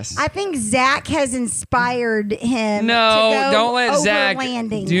Prius? I think Zach has inspired him to No, go don't let Zach.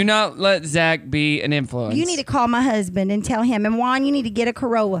 overlanding. Do not let Zach be an influence. You need to call my husband and tell him. And Juan, you need to get a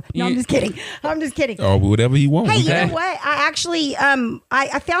Corolla. No, I'm just kidding. I'm just kidding. Oh, whatever he wants. Hey, you know what? I actually,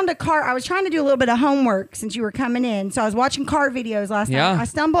 I found a car. I was trying to do a little bit of homework since you were coming in. So I was watching car videos last night. I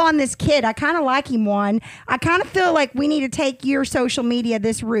stumbled on this kid. I kind of like him, Juan. I kind of feel like we need to take your social media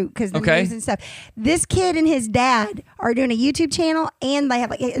this route because the news and stuff. This kid and his dad are doing a YouTube channel and they have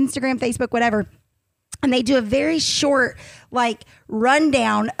like Instagram, Facebook, whatever. And they do a very short like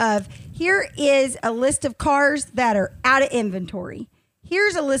rundown of here is a list of cars that are out of inventory.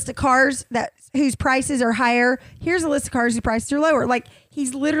 Here's a list of cars whose prices are higher. Here's a list of cars whose prices are lower. Like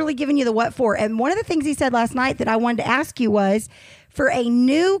he's literally giving you the what for. And one of the things he said last night that I wanted to ask you was for a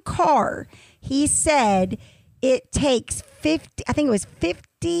new car, he said it takes 50, I think it was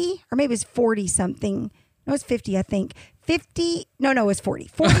 50 or maybe it was 40 something. No, it was 50, I think. 50, no, it was 40.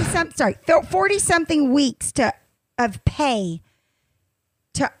 40 something weeks of pay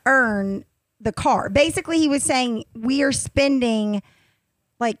to earn the car. Basically, he was saying we are spending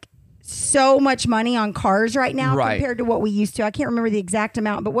like so much money on cars right now compared to what we used to. I can't remember the exact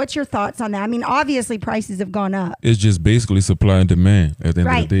amount, but what's your thoughts on that? I mean, obviously prices have gone up. It's just basically supply and demand. At the end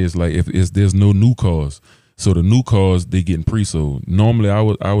of the day, it's like if there's no new cars. So the new cars, they getting pre-sold. Normally,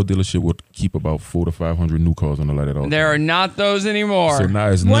 our dealership would keep about 400 to 500 new cars on the lot at all. There are not those anymore. So now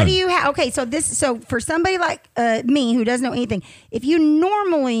it's What none. do you have? Okay, so for somebody like me who doesn't know anything, if you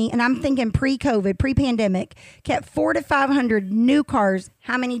normally, and I'm thinking pre-COVID, pre-pandemic, kept 400 to 500 new cars,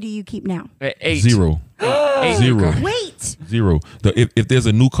 how many do you keep now? 8. Zero. 0. Wait. 0. If there's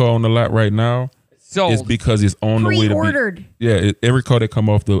a new car on the lot right now, sold. It's because it's on the way to be pre-ordered. Yeah, every car that come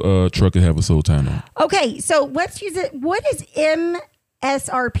off the truck will have a sold time on it. Okay, so let's use it. What does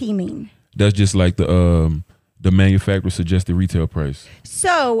MSRP mean? That's just like the manufacturer suggested retail price.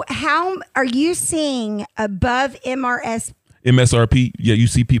 So how are you seeing above MSRP? Yeah, you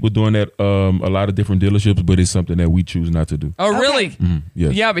see people doing that a lot of different dealerships, but it's something that we choose not to do. Oh, really?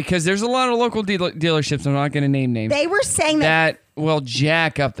 Yes. Yeah, because there's a lot of local dealerships. I'm not going to name names. They were saying that will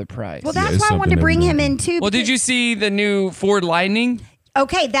jack up the price. Well, that's why I wanted to bring him in too. Well, did you see the new Ford Lightning?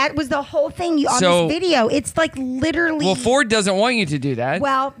 Okay, that was the whole thing on this video. It's like literally. Well, Ford doesn't want you to do that.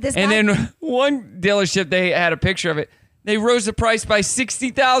 Well, this and then one dealership, they had a picture of it. They rose the price by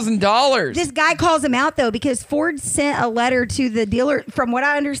 $60,000. This guy calls him out, though, because Ford sent a letter to the dealer. From what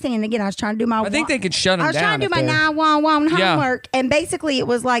I understand, again, I was trying to do my... I think they could shut him down. I was trying to do my 911 homework, and basically it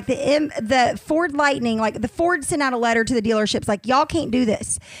was like the Ford Lightning, like the Ford sent out a letter to the dealerships, like, y'all can't do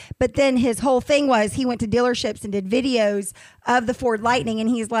this. But then his whole thing was he went to dealerships and did videos of the Ford Lightning, and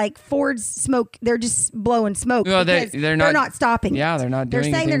he's like, Ford's smoke, they're just blowing smoke. Well, because they're not stopping it. Yeah, they're not doing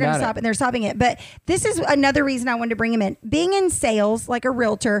They're saying they're going to stop it, and they're stopping it. But this is another reason I wanted to bring him in. Being in sales, like a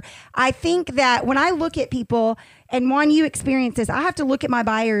realtor, I think that when I look at people, and Juan, you experience this, I have to look at my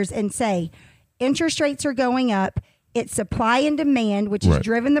buyers and say, interest rates are going up. It's supply and demand, which has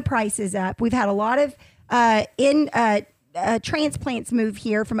driven the prices up. We've had a lot of transplants move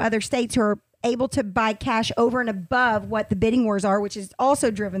here from other states who are able to buy cash over and above what the bidding wars are, which has also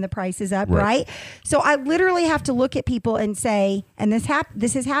driven the prices up, right? So I literally have to look at people and say, and this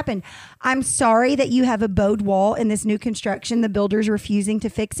has happened, I'm sorry that you have a bowed wall in this new construction. The builder's refusing to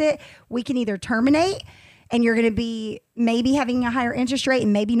fix it. We can either terminate and you're going to be maybe having a higher interest rate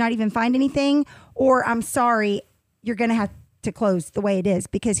and maybe not even find anything, or I'm sorry, you're going to have to close the way it is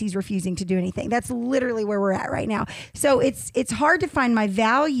because he's refusing to do anything. That's literally where we're at right now. So it's hard to find my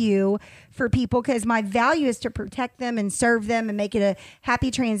value for people because my value is to protect them and serve them and make it a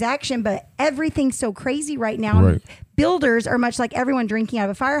happy transaction. But everything's so crazy right now. Right. Builders are much like everyone drinking out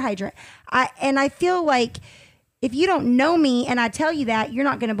of a fire hydrant. I feel like if you don't know me and I tell you that, you're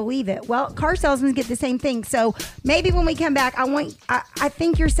not going to believe it. Well, car salesmen get the same thing. So maybe when we come back, I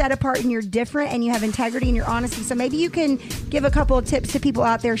think you're set apart and you're different and you have integrity and you're honesty. So maybe you can give a couple of tips to people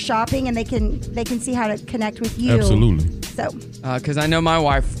out there shopping and they can see how to connect with you. Absolutely. So, because I know my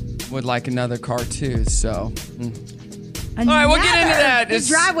wife would like another car too. So, all right, we'll get into that. The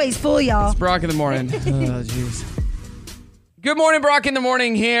driveway's full, y'all. It's Brock in the morning. Oh, jeez. Good morning, Brock in the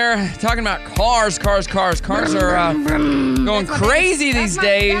morning here. Talking about cars. Cars are going crazy these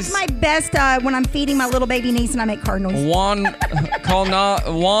days. That's my best when I'm feeding my little baby niece and I make car noise. Call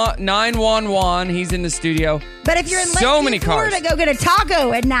 911. He's in the studio. But if you're in Lakeview, Florida, go get a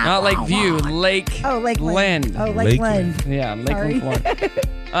taco at 911. Not Lakeview, Lakeland. Oh, Lakeland. Yeah, Lakeland, Florida.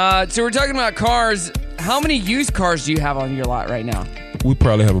 So we're talking about cars. How many used cars do you have on your lot right now? We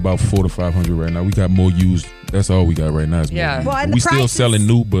probably have about 400 to 500 right now. We got more used. That's all we got right now. Yeah. Well, and we still selling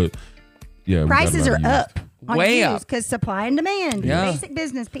new, but yeah. Prices are up. Way up. Because supply and demand. Yeah. Basic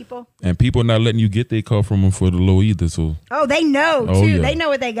business, people. And people not letting you get their car from them for the low either. So. Oh, they know, too. Yeah. They know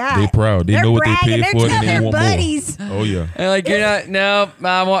what they got. They proud. They know what they paid for it and they want buddies. more. Oh, yeah. And like, you're not, no,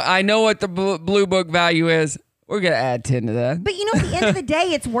 I know what the blue book value is. We're going to add 10 to that. But, at the end of the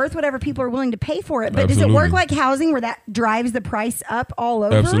day, it's worth whatever people are willing to pay for it. But Absolutely. Does it work like housing where that drives the price up all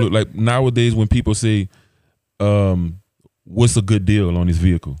over? Absolutely. Like nowadays when people say, what's a good deal on this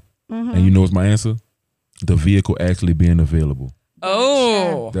vehicle? Mm-hmm. And you know what's my answer? The vehicle actually being available.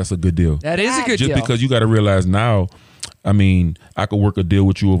 Oh. That's a good deal. That is a good deal. Just because you got to realize now, I mean, I could work a deal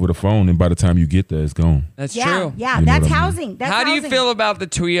with you over the phone and by the time you get there, it's gone. That's true. Yeah, that's housing. That's How do you housing. feel about the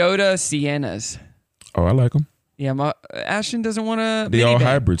Toyota Siennas? Oh, I like them. Yeah, Ashton doesn't want to. They all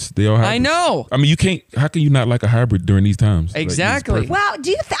hybrids. I know. I mean, you can't. How can you not like a hybrid during these times? Exactly. Well,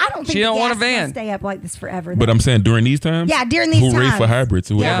 do you? I don't think she don't want a gas van. is gonna stay up like this forever. But I'm saying during these times. Yeah, during these hooray times. for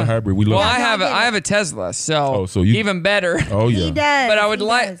hybrids. We have a hybrid. We love. Well, I have a Tesla, so even better. Oh yeah. He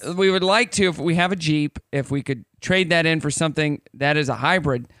does. But we would like to, if we have a Jeep, if we could trade that in for something that is a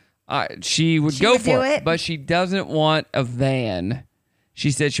hybrid. She would go for it, but she doesn't want a van. She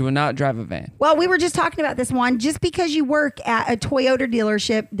said she would not drive a van. Well, we were just talking about this one. Just because you work at a Toyota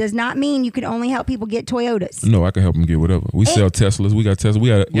dealership does not mean you can only help people get Toyotas. No, I can help them get whatever. We sell Teslas. We got Tesla.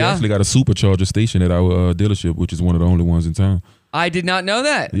 We actually got a supercharger station at our dealership, which is one of the only ones in town. I did not know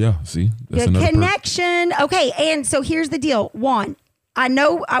that. Yeah, see, that's Good another connection. Okay, and so here's the deal. One, I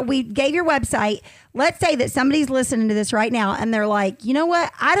know we gave your website. Let's say that somebody's listening to this right now and they're like, you know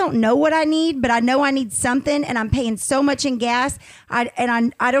what? I don't know what I need, but I know I need something and I'm paying so much in gas. I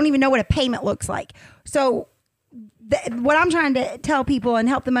don't even know what a payment looks like. So what I'm trying to tell people and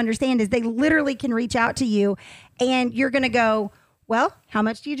help them understand is they literally can reach out to you and you're going to go, well, how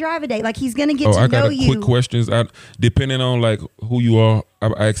much do you drive a day? Like he's going to get to know you. Quick questions. Depending on like who you are,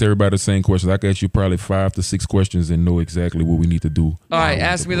 I ask everybody the same questions. I can ask you probably 5 to 6 questions and know exactly what we need to do. All right,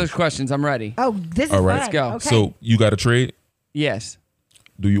 ask me those questions. I'm ready. Oh, this is all right. fun. Let's go. Okay. So you got a trade? Yes.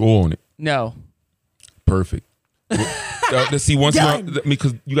 Do you own it? No. Perfect. Let's see once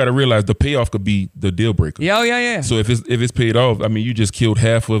because you got to realize the payoff could be the deal breaker. Yeah. So if it's paid off, I mean you just killed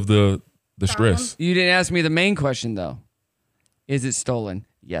half of the stress. You didn't ask me the main question though. Is it stolen?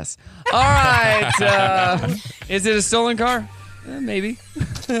 Yes. All right. Is it a stolen car? Maybe.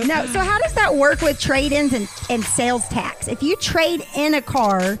 No, so how does that work with trade-ins and sales tax? If you trade in a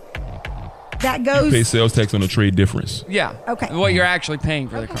car, that goes... You pay sales tax on the trade difference. Yeah. Okay. What you're actually paying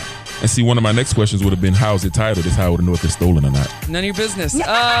for the car. And see, one of my next questions would have been, how's it titled? This is how I would know if it's stolen or not. None of your business.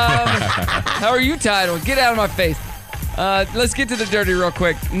 How are you titled? Get out of my face. Let's get to the dirty real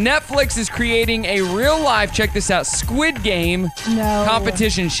quick. Netflix is creating a real-life, check this out, Squid Game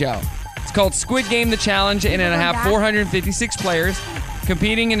competition show. It's called Squid Game The Challenge, and it'll have 456 players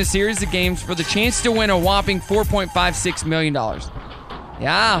competing in a series of games for the chance to win a whopping $4.56 million.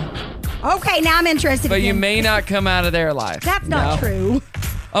 Yeah. Okay, now I'm interested. But you may not come out of there alive. That's not true.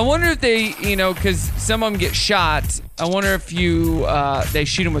 I wonder if they, because some of them get shot. I wonder if they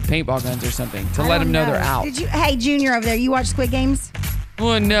shoot them with paintball guns or something to let them know they're out. Hey, Junior over there, you watch Squid Games?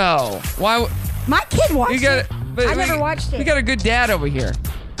 Well, no. Why? My kid watched it. I never watched it. We got a good dad over here.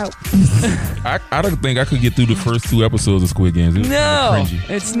 Oh. I don't think I could get through the first 2 episodes of Squid Games. It was kind of cringy.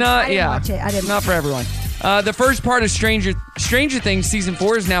 It's not. I didn't watch it. I didn't. Not for everyone. The first part of Stranger Things season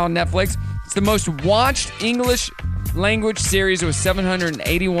 4 is now on Netflix. It's the most watched English language series with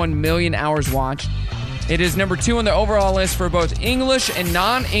 781 million hours watched. It is number 2 on the overall list for both English and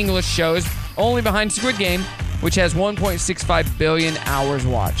non-English shows, only behind Squid Game, which has 1.65 billion hours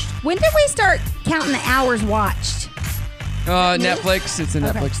watched. When did we start counting the hours watched? Netflix. It's a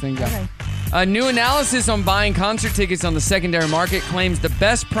Netflix thing, yeah. Okay. A new analysis on buying concert tickets on the secondary market claims the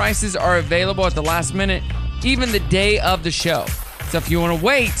best prices are available at the last minute, even the day of the show. So if you want to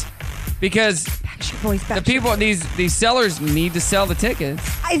wait, because the people, these sellers need to sell the tickets.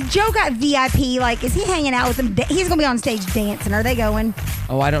 If Joe got VIP, like, is he hanging out with them? He's going to be on stage dancing. Are they going?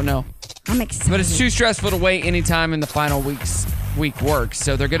 Oh, I don't know. I'm excited. But it's too stressful to wait anytime in the final week works,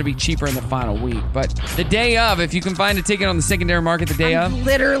 so they're going to be cheaper in the final week. But the day of, if you can find a ticket on the secondary market the day of.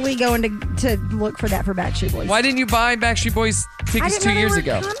 Literally going to look for that for Backstreet Boys. Why didn't you buy Backstreet Boys tickets 2 years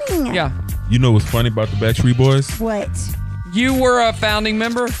ago? Coming. Yeah. You know what's funny about the Backstreet Boys? What? You were a founding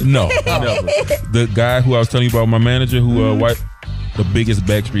member? No, never. The guy who I was telling you about, my manager, who the biggest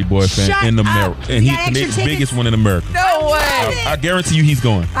Backstreet Boy fan in America, and he's the biggest one in America. No way! I guarantee you, he's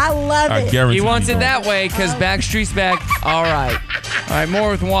going. I love it. I guarantee he wants it going. that way because Backstreet's back. All right, more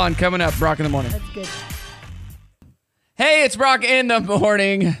with Juan coming up. Brock in the morning. That's good. Hey, it's Brock in the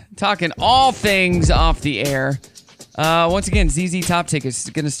morning, talking all things off the air. Once again, ZZ Top tickets,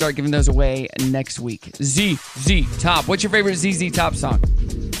 going to start giving those away next week. ZZ Top. What's your favorite ZZ Top song?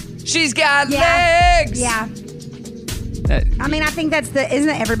 She's got legs. Yeah. I mean, I think isn't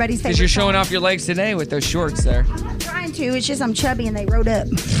it everybody's favorite? Because you're showing song? off your legs today with those shorts there. I'm not trying to. It's just I'm chubby and they rode up.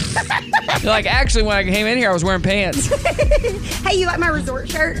 You're like, actually, when I came in here, I was wearing pants. Hey, you like my resort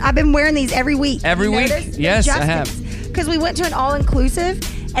shirt? I've been wearing these every week. Every week? Yes, I have. Because we went to an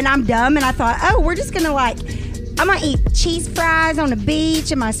all-inclusive, and I'm dumb, and I thought, we're just going to, I'm going to eat cheese fries on the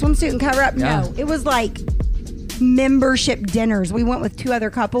beach in my swimsuit and cover up. Yeah. No, it was like membership dinners. We went with 2 other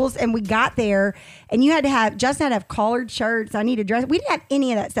couples, and we got there, and Justin had to have collared shirts. I needed dress. We didn't have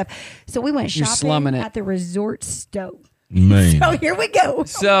any of that stuff. So we went You're slumming shopping it. at the resort stove. Man. So here we go.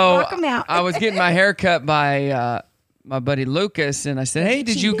 So Walk 'em out. I was getting my hair cut by my buddy Lucas, and I said, "Hey,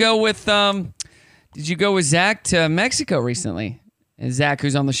 did you go with Zach to Mexico recently?" And Zach,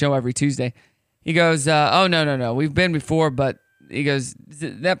 who's on the show every Tuesday, he goes, "Oh no, we've been before, but he goes,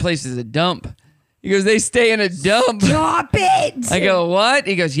 that place is a dump." He goes, "They stay in a dump." Stop it. I go, "What?"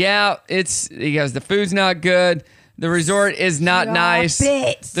 He goes, "Yeah, he goes, the food's not good. The resort is not nice.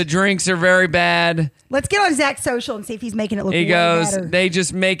 it. The drinks are very bad." Let's get on Zach's social and see if he's making it look He way goes, better. "They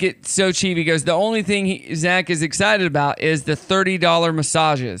just make it so cheap." He goes, "The only thing Zach is excited about is the $30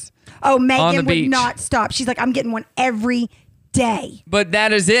 massages." Oh, on the Megan would beach. not stop. She's like, I'm getting one every day. But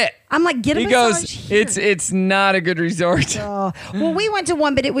that is it. I'm like, get a He massage goes, here. it's not a good resort. Well, we went to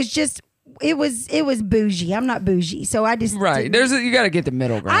one, but it was just, it was bougie. I'm not bougie, so I just Right. didn't- You got to get the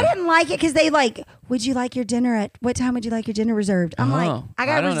middle ground. I didn't like it because they would you like your dinner at what time would you like your dinner reserved? I'm like, I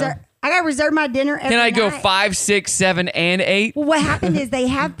got to reserve my dinner every Can I go night. 5, 6, 7, and 8? Well, what happened is they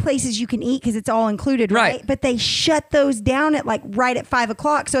have places you can eat because it's all included, right? But they shut those down at right at 5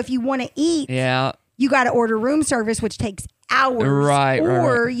 o'clock. So if you want to eat, Yeah. you got to order room service, which takes hours. Right.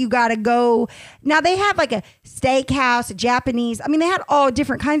 Or you got to go. Now they have like a steakhouse, a Japanese. I mean, they had all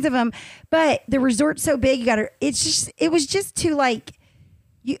different kinds of them, but the resort's so big. It was just too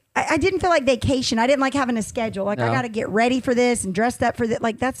I didn't feel like vacation. I didn't like having a schedule. I got to get ready for this and dressed up for that.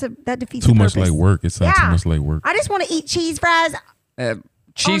 That defeats Too the much purpose. like work. It sounds too much like work. I just want to eat cheese fries.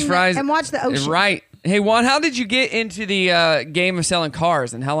 Cheese fries. And watch the ocean. Right. Hey, Juan, how did you get into the game of selling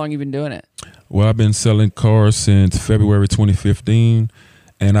cars, and how long you been doing it? Well, I've been selling cars since February 2015,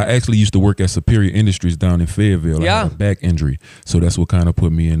 And I actually used to work at Superior Industries down in Fayetteville. Yeah. I had a back injury. So that's what kind of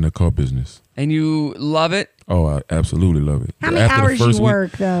put me in the car business. And you love it? Oh, I absolutely love it. How many hours you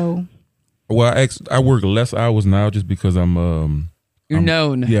work, though? Well, I work less hours now just because I'm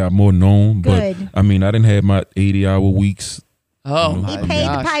known. Yeah, I'm more known. Good. But I mean, I didn't have my 80-hour weeks. Oh, He paid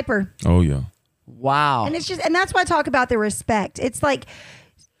the piper. Oh, yeah. Wow. And that's why I talk about the respect. It's like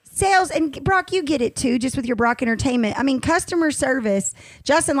sales, and Brock, you get it too, just with your Brock Entertainment. I mean, customer service.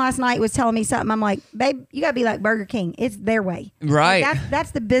 Justin last night was telling me something. I'm like, babe, you gotta be like Burger King. It's their way. Right. Like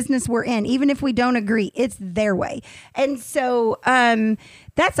that's the business we're in. Even if we don't agree, it's their way. And so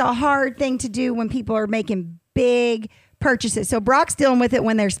that's a hard thing to do when people are making big purchases. So Brock's dealing with it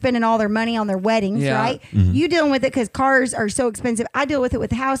when they're spending all their money on their weddings, Yeah. right? Mm-hmm. You dealing with it because cars are so expensive. I deal with it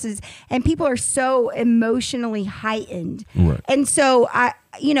with houses, and people are so emotionally heightened. Right. And so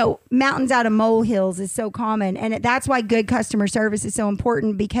mountains out of molehills is so common, and that's why good customer service is so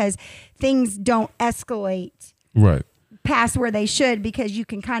important, because things don't escalate Right. past where they should, because you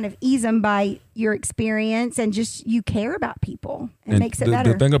can kind of ease them by your experience and just you care about people. It makes it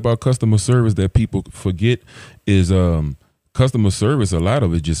better. The thing about customer service that people forget is customer service, a lot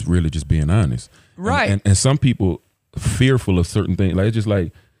of it just really just being honest. Right. And some people fearful of certain things. Like, it's just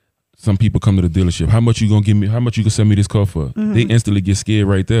like some people come to the dealership. How much you gonna give me? How much you gonna sell me this car for? Mm-hmm. They instantly get scared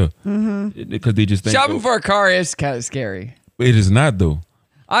right there. Because they just think, Shopping for a car is kind of scary. it is not though.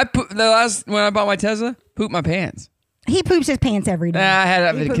 When I bought my Tesla, pooped my pants. He poops his pants every day. I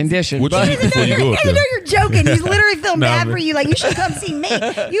had He a poops- condition. What you but- eat before you go up I know there? you're joking. He's literally feeling Nah, bad man. for you. Like, you should come see me.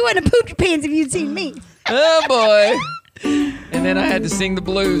 You wouldn't have pooped your pants if you'd seen me. Oh boy. And then I had to sing the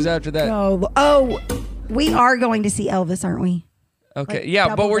blues after that. Oh, we are going to see Elvis, aren't we? Okay. Like Yeah,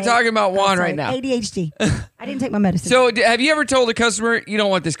 but double we're date. talking about I'm Juan sorry, right now. ADHD. I didn't take my medicine. So have you ever told a customer, you don't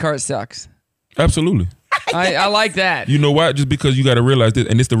want this car, it sucks? Absolutely. I like that. You know why? Just because you got to realize this,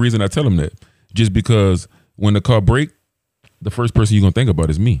 and it's the reason I tell them that. Just because when the car break, the first person you're gonna think about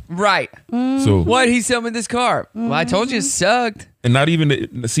is me. Right. So What? He sold me this car. Well, I told you it sucked. and not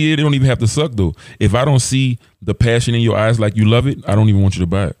even see it don't even have to suck though. If I don't see the passion in your eyes like you love it, I don't even want you to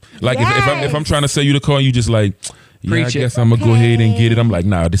buy it. Like if I'm trying to sell you the car and you just like, yeah, Preach I it. guess I'm gonna go ahead and get it. I'm like,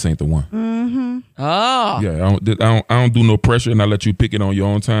 nah, this ain't the one. Oh. Yeah, I don't do no pressure, and I let you pick it on your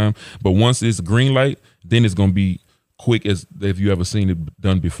own time. But once it's green light, then it's gonna be quick as if you ever seen it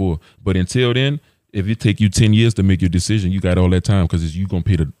done before. But until then, if it take you 10 years to make your decision, you got all that time because you gonna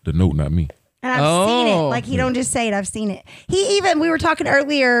pay the note, not me. And I've seen it. Like, he don't just say it. I've seen it. We were talking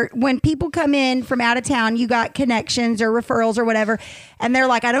earlier, when people come in from out of town, you got connections or referrals or whatever, and they're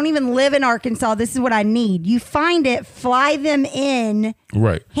like, I don't even live in Arkansas. This is what I need. You find it, fly them in,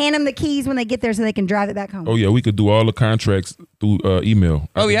 Right. hand them the keys when they get there so they can drive it back home. Oh yeah, we could do all the contracts through email.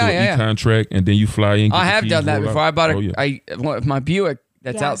 Oh, yeah. Contract, and then you fly in. get I the have keys, done that roll before. out. I bought Oh, yeah. my Buick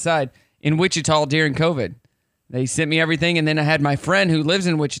that's Yeah. outside in Wichita during COVID. They sent me everything, and then I had my friend who lives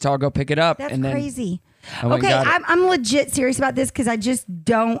in Wichita go pick it up. That's and then crazy. I went and Okay, got it. I'm legit serious about this because I just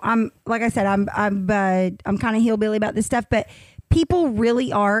don't. I'm like I said, I'm kind of hillbilly about this stuff, but people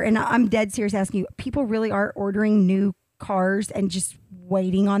really are, and I'm dead serious asking you. People really are ordering new cars and just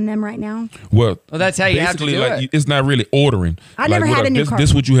waiting on them right now. Well, that's how you have to basically, do like, it. it's not really ordering. I never had a new car.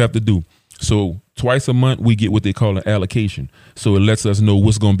 This is what you have to do. So twice a month, we get what they call an allocation. So it lets us know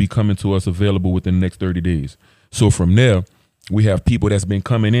what's going to be coming to us available within the next 30 days. So from there, we have people that's been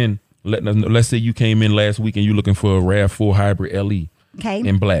coming in, letting us know. Let's say you came in last week and you're looking for a RAV4 Hybrid LE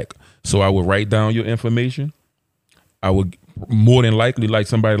in black. So I would write down your information. I would more than likely, like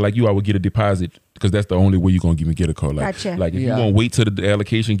somebody like you, I would get a deposit because that's the only way you're going to get a car. Like, Gotcha. like if Yeah. you're going to wait till the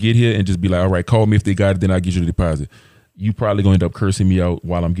allocation get here and just be like, all right, call me if they got it, then I'll get you the deposit. You probably going to end up cursing me out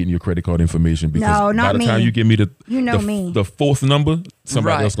while I'm getting your credit card information because No, not by the me. time you give me me. the fourth number,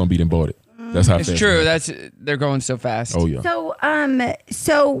 somebody Right. else going to be done bought it. That's how It's fast true. it is. They're going so fast. Oh yeah.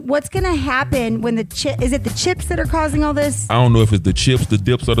 So what's gonna happen when is it the chips that are causing all this? I don't know if it's the chips, the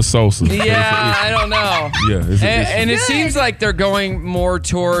dips, or the salsa. Yeah, I don't know. Yeah, it's And it seems like they're going more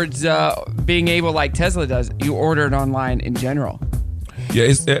towards being able, like Tesla does. You order it online in general. yeah.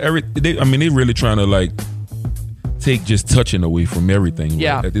 It's they really trying to like take just touching away from everything.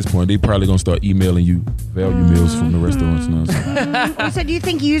 Yeah. Like, at this point, they probably gonna start emailing you value meals from the restaurants now. So do you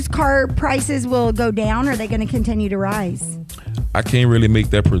think used car prices will go down, or are they going to continue to rise? I can't really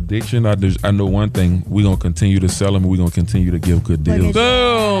make that prediction. I know one thing: we're gonna continue to sell them. We're gonna continue to give good deals.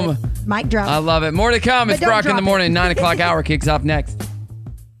 Boom. Mic drop. I love it. More to come. But It's don't Brock in the drop morning. it. 9 o'clock hour kicks off next.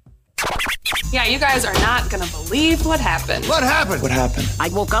 Yeah, you guys are not gonna believe what happened. What happened? What happened? I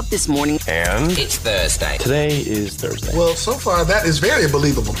woke up this morning. And? It's Thursday. Today is Thursday. Well, so far that is very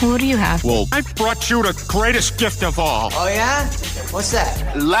believable. What do you have? Well, I brought you the greatest gift of all. Oh, yeah? What's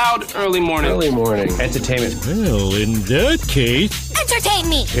that? Loud early morning. early morning. Entertainment. Well, in that case, Entertain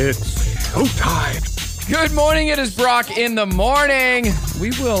me. it's showtime. Good morning. It is Brock in the morning. We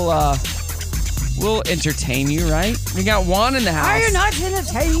will we'll entertain you, right? We got Juan in the house. Are you not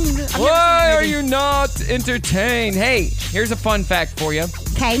entertained? Why are you not entertained? Hey, here's a fun fact for you.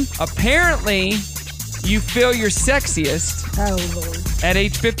 Okay. Apparently, you feel your sexiest Oh, Lord. at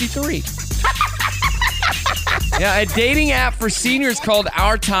age 53. Yeah, a dating app for seniors called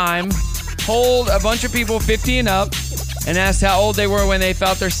Our Time polled a bunch of people 50 and up and asked how old they were when they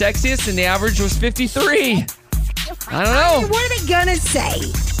felt their sexiest, and the average was 53. I don't know. What are they gonna say?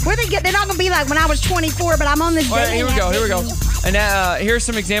 They're not gonna be like when I was 24, but I'm on this. All right, dating here app we go. dating. And here's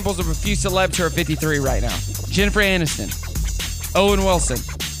some examples of a few celebs who are 53 right now. Jennifer Aniston, Owen Wilson,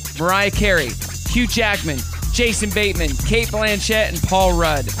 Mariah Carey, Hugh Jackman, Jason Bateman, Cate Blanchett, and Paul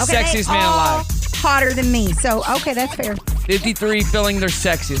Rudd. Okay, Sexiest they man all alive. Hotter than me, so okay, that's fair. 53 feeling their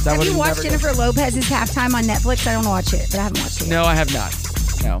sexiest. Have you watched Jennifer Lopez's Halftime on Netflix? I don't watch it, but I haven't watched it yet. No, I have not.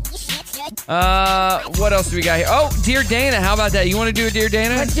 No. What else do we got here? Oh, Dear Dana. How about that? You want to do a Dear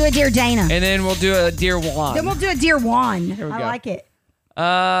Dana? Let's do a Dear Dana. And then we'll do a Dear Juan. Then we'll do a Dear Juan. Here we I go. like it.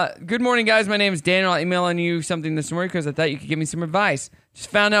 Good morning, guys. My name is Daniel. I'm emailing you something this morning because I thought you could give me some advice. Just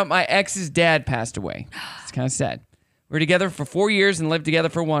found out my ex's dad passed away. It's kind of sad. We were together for 4 years and lived together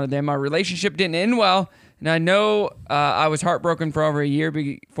for one of them. My relationship didn't end well, and I know I was heartbroken for over a year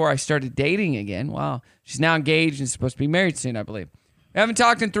before I started dating again. Wow. She's now engaged and supposed to be married soon, I believe. We haven't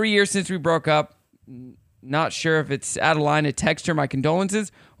talked in 3 years since we broke up. Not sure if it's out of line to text her my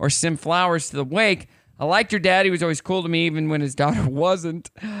condolences or send flowers to the wake. I liked your dad. He was always cool to me, even when his daughter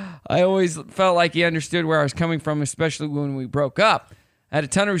wasn't. I always felt like he understood where I was coming from, especially when we broke up. I had a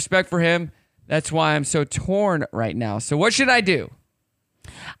ton of respect for him. That's why I'm so torn right now. So what should I do?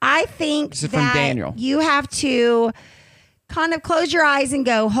 I think This is from that Daniel. you have to kind of close your eyes and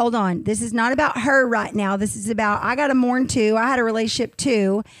go, hold on. This is not about her right now. This is about, I got to mourn too. I had a relationship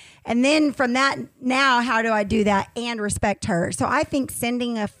too. And then from that, now how do I do that and respect her? So I think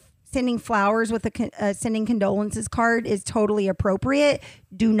sending flowers with a sending condolences card is totally appropriate.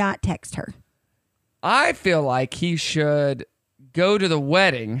 Do not text her. I feel like he should go to the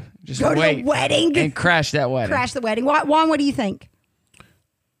wedding. Just Go to wait the wedding? and crash that wedding. Crash the wedding. Juan, what do you think?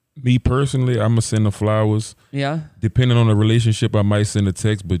 Me personally, I'm gonna send the flowers. Yeah. Depending on the relationship, I might send a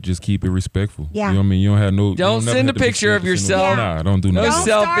text, but just keep it respectful. Yeah. You know what I mean? You don't have no. Don't send a picture of yourself. Nah, don't do No nothing.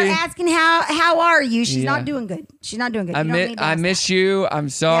 Don't selfie. start asking how are you? She's Yeah. not doing good. She's not doing good. I You don't miss, need to I ask miss you. I'm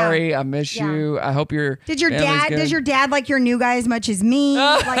sorry. I miss Yeah. you. I hope your Did your family's dad? good. Does your dad like your new guy as much as me?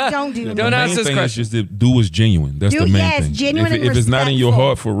 Like, don't do The that. ask main this thing question. is just to do what's genuine. That's Do- the main yes, thing. genuine and if it's not in your respectful.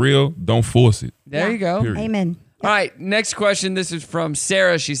 heart for real, don't force it. There you go. Period. Amen. All right, next question. This is from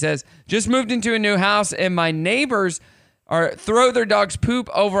Sarah. She says, just moved into a new house and my neighbors throw their dog's poop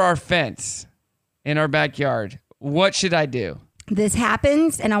over our fence in our backyard. What should I do? This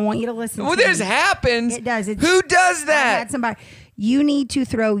happens, and I want you to listen. Well, to this me. happens. It does. Who does I that? had somebody. You need to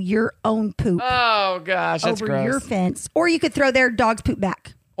throw your own poop Oh, gosh, that's over gross. your fence, or you could throw their dog's poop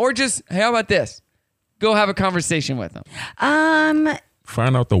back. Or just, hey, how about this? Go have a conversation with them.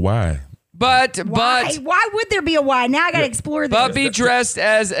 Find out the why. But Why would there be a why? Now I got to explore this. But be dressed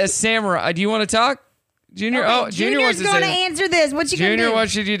as a samurai. Do you want to talk? Junior? Okay, Oh, Junior wants Junior's to going to say answer this. What you going to Junior, do? what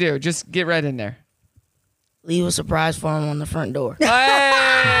should you do? Just get right in there. Leave a surprise for him on the front door.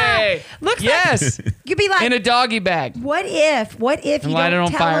 Hey! Looks yes! You'd be like, In a doggy bag. what if And you light it don't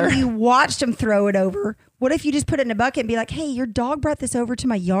on tell fire. him you watched him throw it over? What if you just put it in a bucket and be like, hey, your dog brought this over to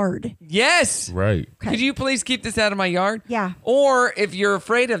my yard? Yes! Right. Could you please keep this out of my yard? Yeah. Or if you're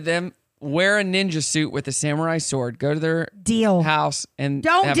afraid of them, wear a ninja suit with a samurai sword. Go to their house and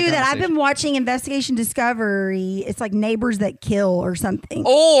Don't have a do that. I've conversation. been watching Investigation Discovery. It's like Neighbors That Kill or something.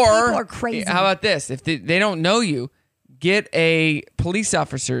 Or People are crazy. How about this? If they don't know you, get a police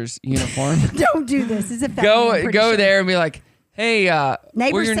officer's uniform. Don't do this. It's a Go there and be like, hey,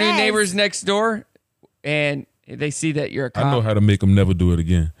 Neighbor we're your new says- neighbors next door, and they see that you're a cop. I know how to make them never do it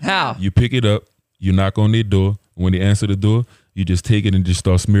again. How? You pick it up, you knock on their door. When they answer the door, you just take it and just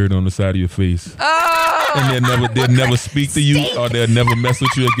start smearing it on the side of your face. Oh! And they'll never speak to you, or they'll never mess with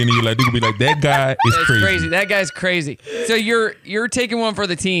you again. And you're like, they could be like, that guy is That's crazy. That guy's crazy. So you're taking one for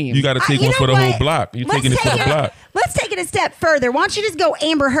the team. You got to take one for the whole block. You're taking it for the block. Let's take it a step further. Why don't you just go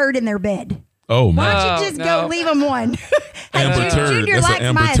Amber Heard in their bed? Oh, Why man. don't you just go leave them one? Amber Turd. Junior That's likes an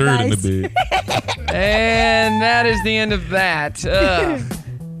Amber my Turd in advice. the bed. And that is the end of that.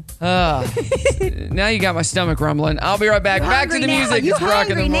 Now you got my stomach rumbling. I'll be right back. Back to the music. You It's Brock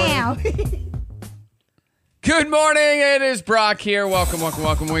in the morning. now. Good morning. It is Brock here. Welcome.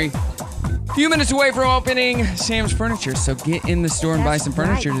 We a few minutes away from opening Sam's Furniture, so get in the store and buy some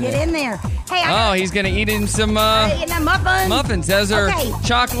furniture today. Get in there. Hey, He's gonna eat in some muffins. muffins. Those are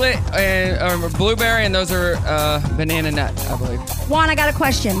chocolate and or blueberry, and those are banana nut, I believe. Juan, I got a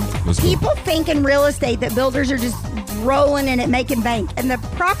question. People think in real estate that builders are just rolling in it, making bank, and the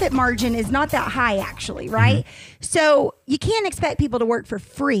profit margin is not that high, actually, right? So you can't expect people to work for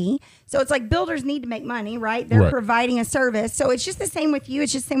free. So it's like builders need to make money, right? They're providing a service. So it's just the same with you.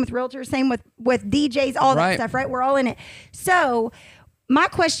 It's just the same with realtors, same with DJs, all that stuff, right? We're all in it. So my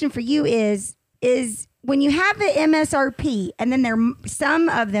question for you is when you have the MSRP and then some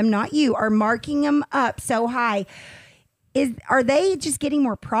of them, not you, are marking them up so high, are they just getting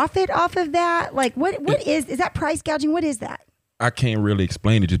more profit off of that? Like what is that price gouging? What is that? I can't really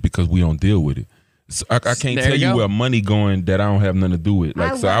explain it just because we don't deal with it. So I can't tell you where money going that I don't have nothing to do with.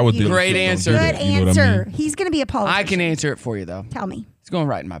 I would Great answer. Good answer. He's going to be a politician. I can answer it for you though. Tell me. It's going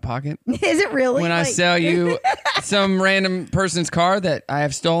right in my pocket. Is it really? When I sell you some random person's car that I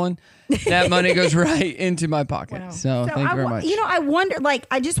have stolen, that money goes right into my pocket. Wow. So thank you very much. I wonder,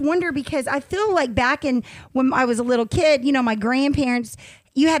 I just wonder because I feel like back when I was a little kid, my grandparents,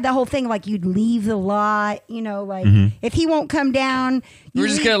 you had the whole thing like you'd leave the lot, if he won't come down. We're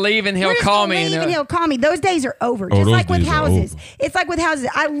just going to leave and he'll call me. He'll call me. Those days are over. Just like with houses. It's like with houses.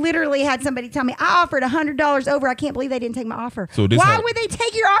 I literally had somebody tell me, I offered $100 over. I can't believe they didn't take my offer. So why would they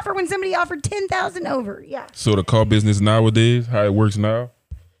take your offer when somebody offered $10,000 over? Yeah. So the car business nowadays, how it works now?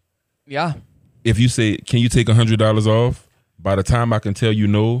 Yeah. If you say, can you take $100 off? By the time I can tell you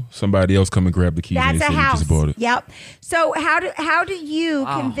no, somebody else come and grab the keys. That's and they a say house. You just bought it. Yep. So how do you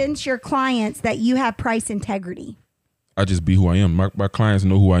convince your clients that you have price integrity? I just be who I am. My clients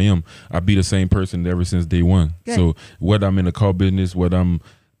know who I am. I be the same person ever since day one. Good. So whether I'm in the car business, whether I'm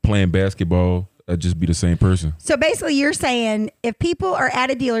playing basketball, I just be the same person. So basically you're saying if people are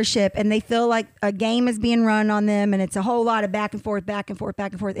at a dealership and they feel like a game is being run on them and it's a whole lot of back and forth,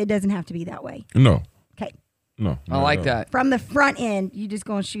 it doesn't have to be that way. No. Okay. No. I like that. From the front end, you just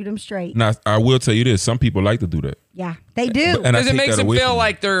going to shoot them straight. Now, I will tell you this. Some people like to do that. Yeah, they do. Because it makes them feel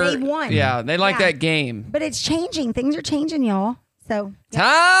like they won. Yeah, they like that game. But it's changing. Things are changing, y'all. So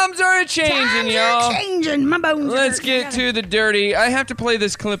Times are changing, y'all. Are changing. My bones. Let's get to the dirty. I have to play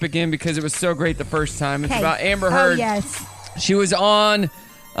this clip again because it was so great the first time. It's about Amber Heard. Oh, yes. She was on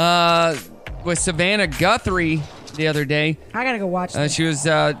with Savannah Guthrie the other day. I gotta go watch this. She was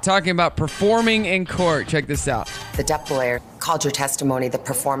talking about performing in court. Check this out. The Depp lawyer called your testimony the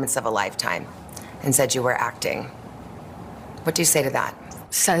performance of a lifetime and said you were acting. What do you say to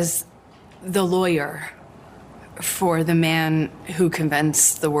that? Says the lawyer for the man who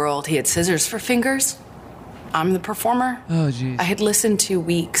convinced the world he had scissors for fingers. I'm the performer. Oh, geez. I had listened to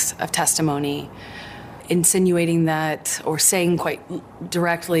weeks of testimony insinuating that, or saying quite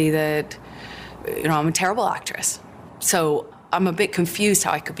directly that, I'm a terrible actress. So I'm a bit confused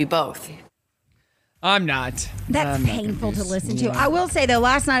how I could be both. I'm not. That's painful to listen to. I will say, though,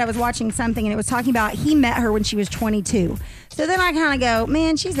 last night I was watching something and it was talking about he met her when she was 22. So then I kind of go,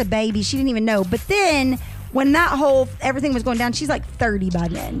 man, she's a baby. She didn't even know. But then when everything was going down, she's like 30 by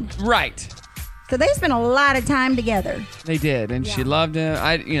then. Right. So they spent a lot of time together. They did. And she loved him.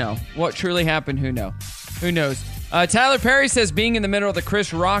 What truly happened, who knows? Who knows? Tyler Perry says being in the middle of the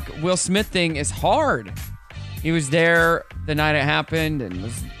Chris Rock, Will Smith thing is hard. He was there the night it happened and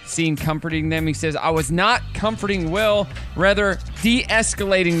was seen comforting them. He says, I was not comforting Will, rather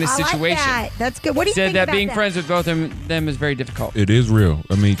de-escalating the situation. Like that. That's good. What do you think about about being that? friends with both of them is very difficult. It is real.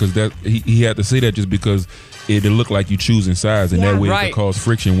 I mean, because he had to say that just because it looked like you choosing sides, and that way it could cause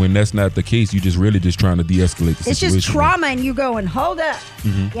friction. When that's not the case, you're just really just trying to de-escalate the situation. It's just trauma, and you going, hold up.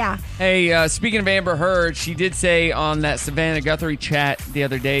 Mm-hmm. Yeah. Hey, speaking of Amber Heard, she did say on that Savannah Guthrie chat the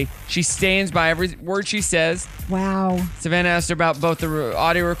other day, she stands by every word she says. Wow. Savannah asked her about both the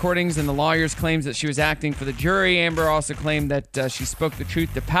audio recordings and the lawyer's claims that she was acting for the jury. Amber also claimed that she spoke the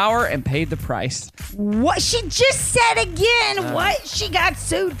truth to power and paid the price. What? She just said again what she got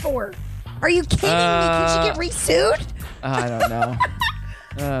sued for. Are you kidding me? Can she get re-sued? I don't know.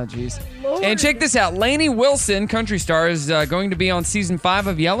 Oh, jeez. And check this out. Lainey Wilson, country star, is going to be on season 5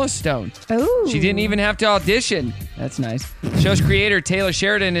 of Yellowstone. Ooh. She didn't even have to audition. That's nice. Show's creator, Taylor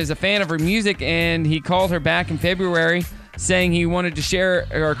Sheridan, is a fan of her music, and he called her back in February saying he wanted to share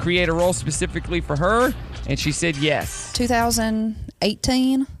or create a role specifically for her, and she said yes.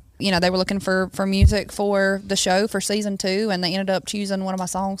 2018. They were looking for music for the show for season 2, and they ended up choosing one of my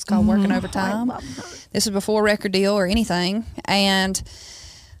songs called Working Overtime. This is before record deal or anything. And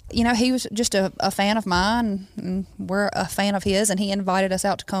you know, he was just a fan of mine, and we're a fan of his, and he invited us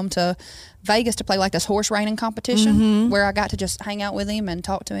out to come to Vegas to play like this horse reining competition where I got to just hang out with him and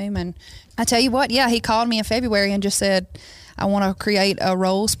talk to him. And I tell you what, yeah, he called me in February and just said, I want to create a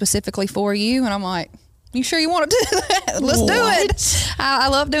role specifically for you. And I'm like, you sure you want to do that? Let's do it. I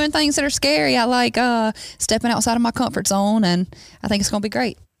love doing things that are scary. I like stepping outside of my comfort zone, and I think it's going to be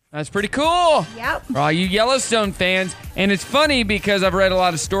great. That's pretty cool. Yep. For all you Yellowstone fans. And it's funny because I've read a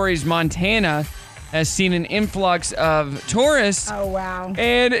lot of stories. Montana has seen an influx of tourists. Oh, wow.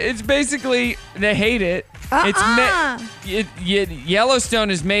 And it's basically, they hate it. Yellowstone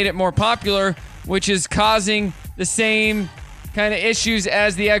has made it more popular, which is causing the same kind of issues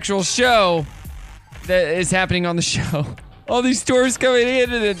as the actual show that is happening on the show. All these tourists coming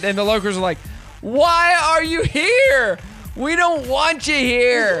in, and the locals are like, why are you here? We don't want you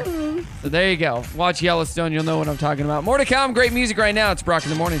here. So there you go. Watch Yellowstone. You'll know what I'm talking about. More to come. Great music right now. It's Brock in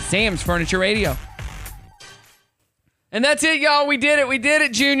the Morning. Sam's Furniture Radio. And that's it, y'all. We did it. We did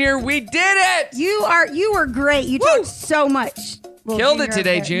it, Junior. We did it. You were great. You talked so much. Killed it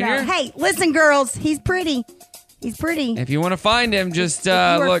today, Junior. No. Hey, listen, girls. He's pretty. He's pretty. If you want to find him, just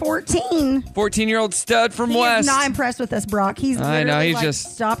look. 14-year-old stud from West. He's not impressed with us, Brock. He's I know. He's like,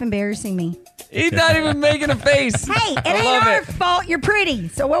 just stop embarrassing me. He's not even making a face. Hey, it ain't our fault. You're pretty.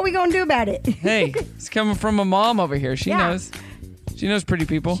 So what are we gonna do about it? Hey, it's coming from a mom over here. She knows. She knows pretty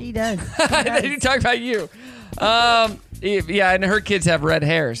people. She does. They didn't talk about you. Yeah, and her kids have red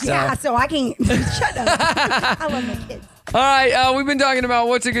hair. So. Yeah, so I can't. Shut up. I love my kids. All right, we've been talking about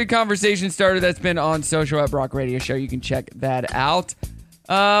what's a good conversation starter that's been on social at Brock Radio Show. You can check that out.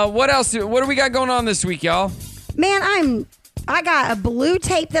 What else? What do we got going on this week, y'all? Man, I got a blue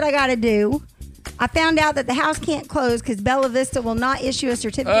tape that I got to do. I found out that the house can't close because Bella Vista will not issue a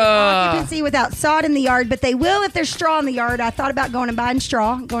certificate of occupancy without sod in the yard, but they will if there's straw in the yard. I thought about going and buying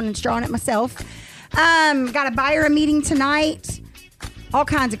straw, going and strawing it myself. Got a buyer meeting tonight. All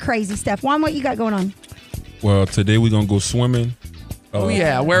kinds of crazy stuff. Juan, what you got going on? Well, today we're going to go swimming. Oh,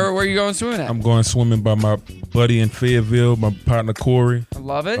 yeah. Where are you going swimming at? I'm going swimming by my buddy in Fayetteville, my partner Corey. I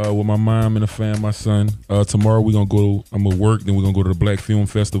love it. With my mom and the fam, my son. Tomorrow we're going to go, I'm going to work, then we're going to go to the Black Film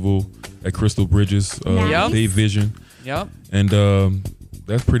Festival at Crystal Bridges, Day Vision. Yep. And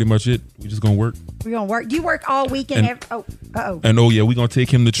that's pretty much it. We're just going to work. We're going to work. Do you work all weekend? And yeah, we're going to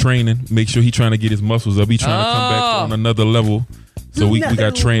take him to training, make sure he's trying to get his muscles up. He's trying to come back on another level. So we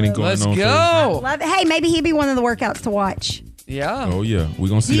got training going on. Let's go. Love it. Hey, maybe he'd be one of the workouts to watch. Yeah. Oh, yeah. We're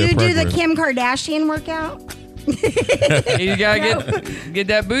going to see that progress. progress. Do the Kim Kardashian workout? You got to get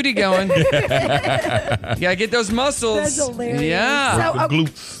that booty going. You got to get those muscles. That's hilarious. Yeah.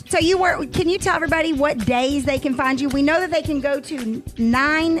 So you work. Can you tell everybody what days they can find you? We know that they can go to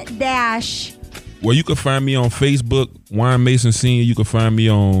 9- Well, you can find me on Facebook, Juan Mason Sr. You can find me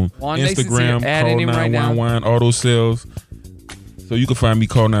on Instagram, Call 911 Auto Sales. So you can find me,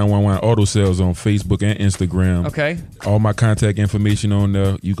 Call 911 Auto Sales on Facebook and Instagram. Okay. All my contact information on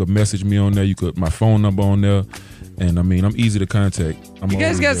there. You could message me on there. You could my phone number on there. And I mean, I'm easy to contact. You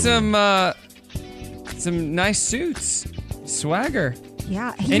guys got some nice suits, swagger.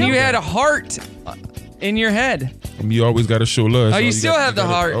 Yeah. And you had a heart in your head. I mean, you always got to show love. Oh, you still have the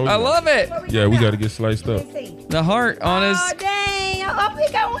heart. I love it. Yeah, we got to get sliced up. The heart on his. Oh, dang. I love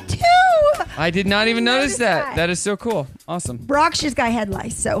we got one too. I did not even notice that. That is so cool. Awesome. Brock's just got head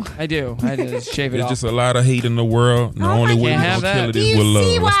lice, so. I do. I just shave it There's off. just a lot of hate in the world. And the only way you're going to kill it is with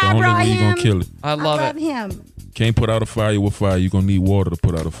love. That's the only way you're going to kill it. I love him. Can't put out a fire with fire. You're going to need water to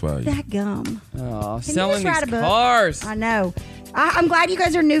put out a fire. That gum. Oh, Can selling you just write these a book? cars. I know. I'm glad you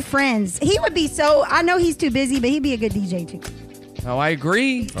guys are new friends. He would be so. I know he's too busy, but he'd be a good DJ too. Oh, I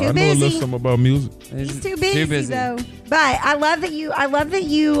agree. Too I know busy. a little something about music. He's too busy though. But I love that you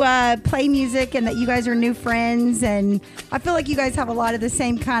play music and that you guys are new friends, and I feel like you guys have a lot of the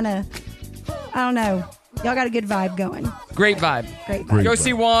same kind of. I don't know. Y'all got a good vibe going. Great vibe. Great vibe. Go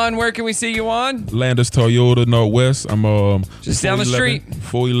see Juan. Where can we see you on? Landis Toyota Northwest. I'm just down the street.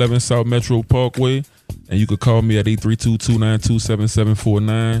 411 South Metro Parkway. And you could call me at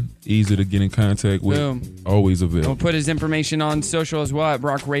 832-292-7749. Easy to get in contact with. Boom. Always available. We'll put his information on social as well at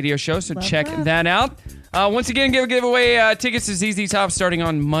Brock Radio Show, so check that out. Once again, give away tickets to ZZ Top starting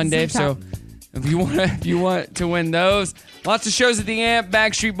on Monday. So if you want to win those, lots of shows at the Amp,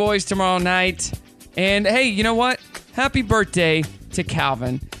 Backstreet Boys tomorrow night. And hey, you know what? Happy birthday to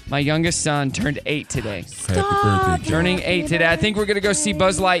Calvin. My youngest son turned 8 today. Happy birthday. Turning 8 today. I think we're going to go see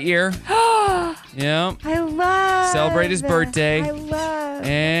Buzz Lightyear. Yeah. I love Celebrate his birthday. I love.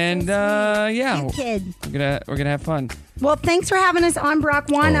 And And yeah, Cute kid. we're gonna have fun. Well, thanks for having us on, Brock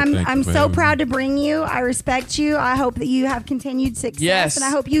One. I'm so proud to bring you. I respect you. I hope that you have continued success. Yes. And I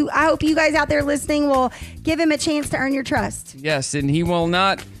hope you guys out there listening will give him a chance to earn your trust. Yes, and he will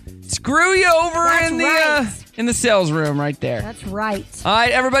not screw you over in the sales room right there. That's right. All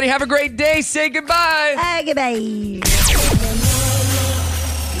right, everybody, have a great day. Say goodbye. Goodbye.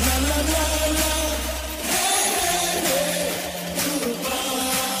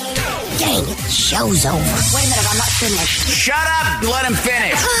 Dang it, show's over. Wait a minute, I'm not finished. Shut up and let him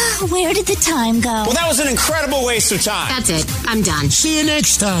finish. Where did the time go? Well, that was an incredible waste of time. That's it. I'm done. See you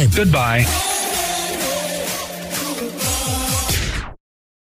next time. Goodbye.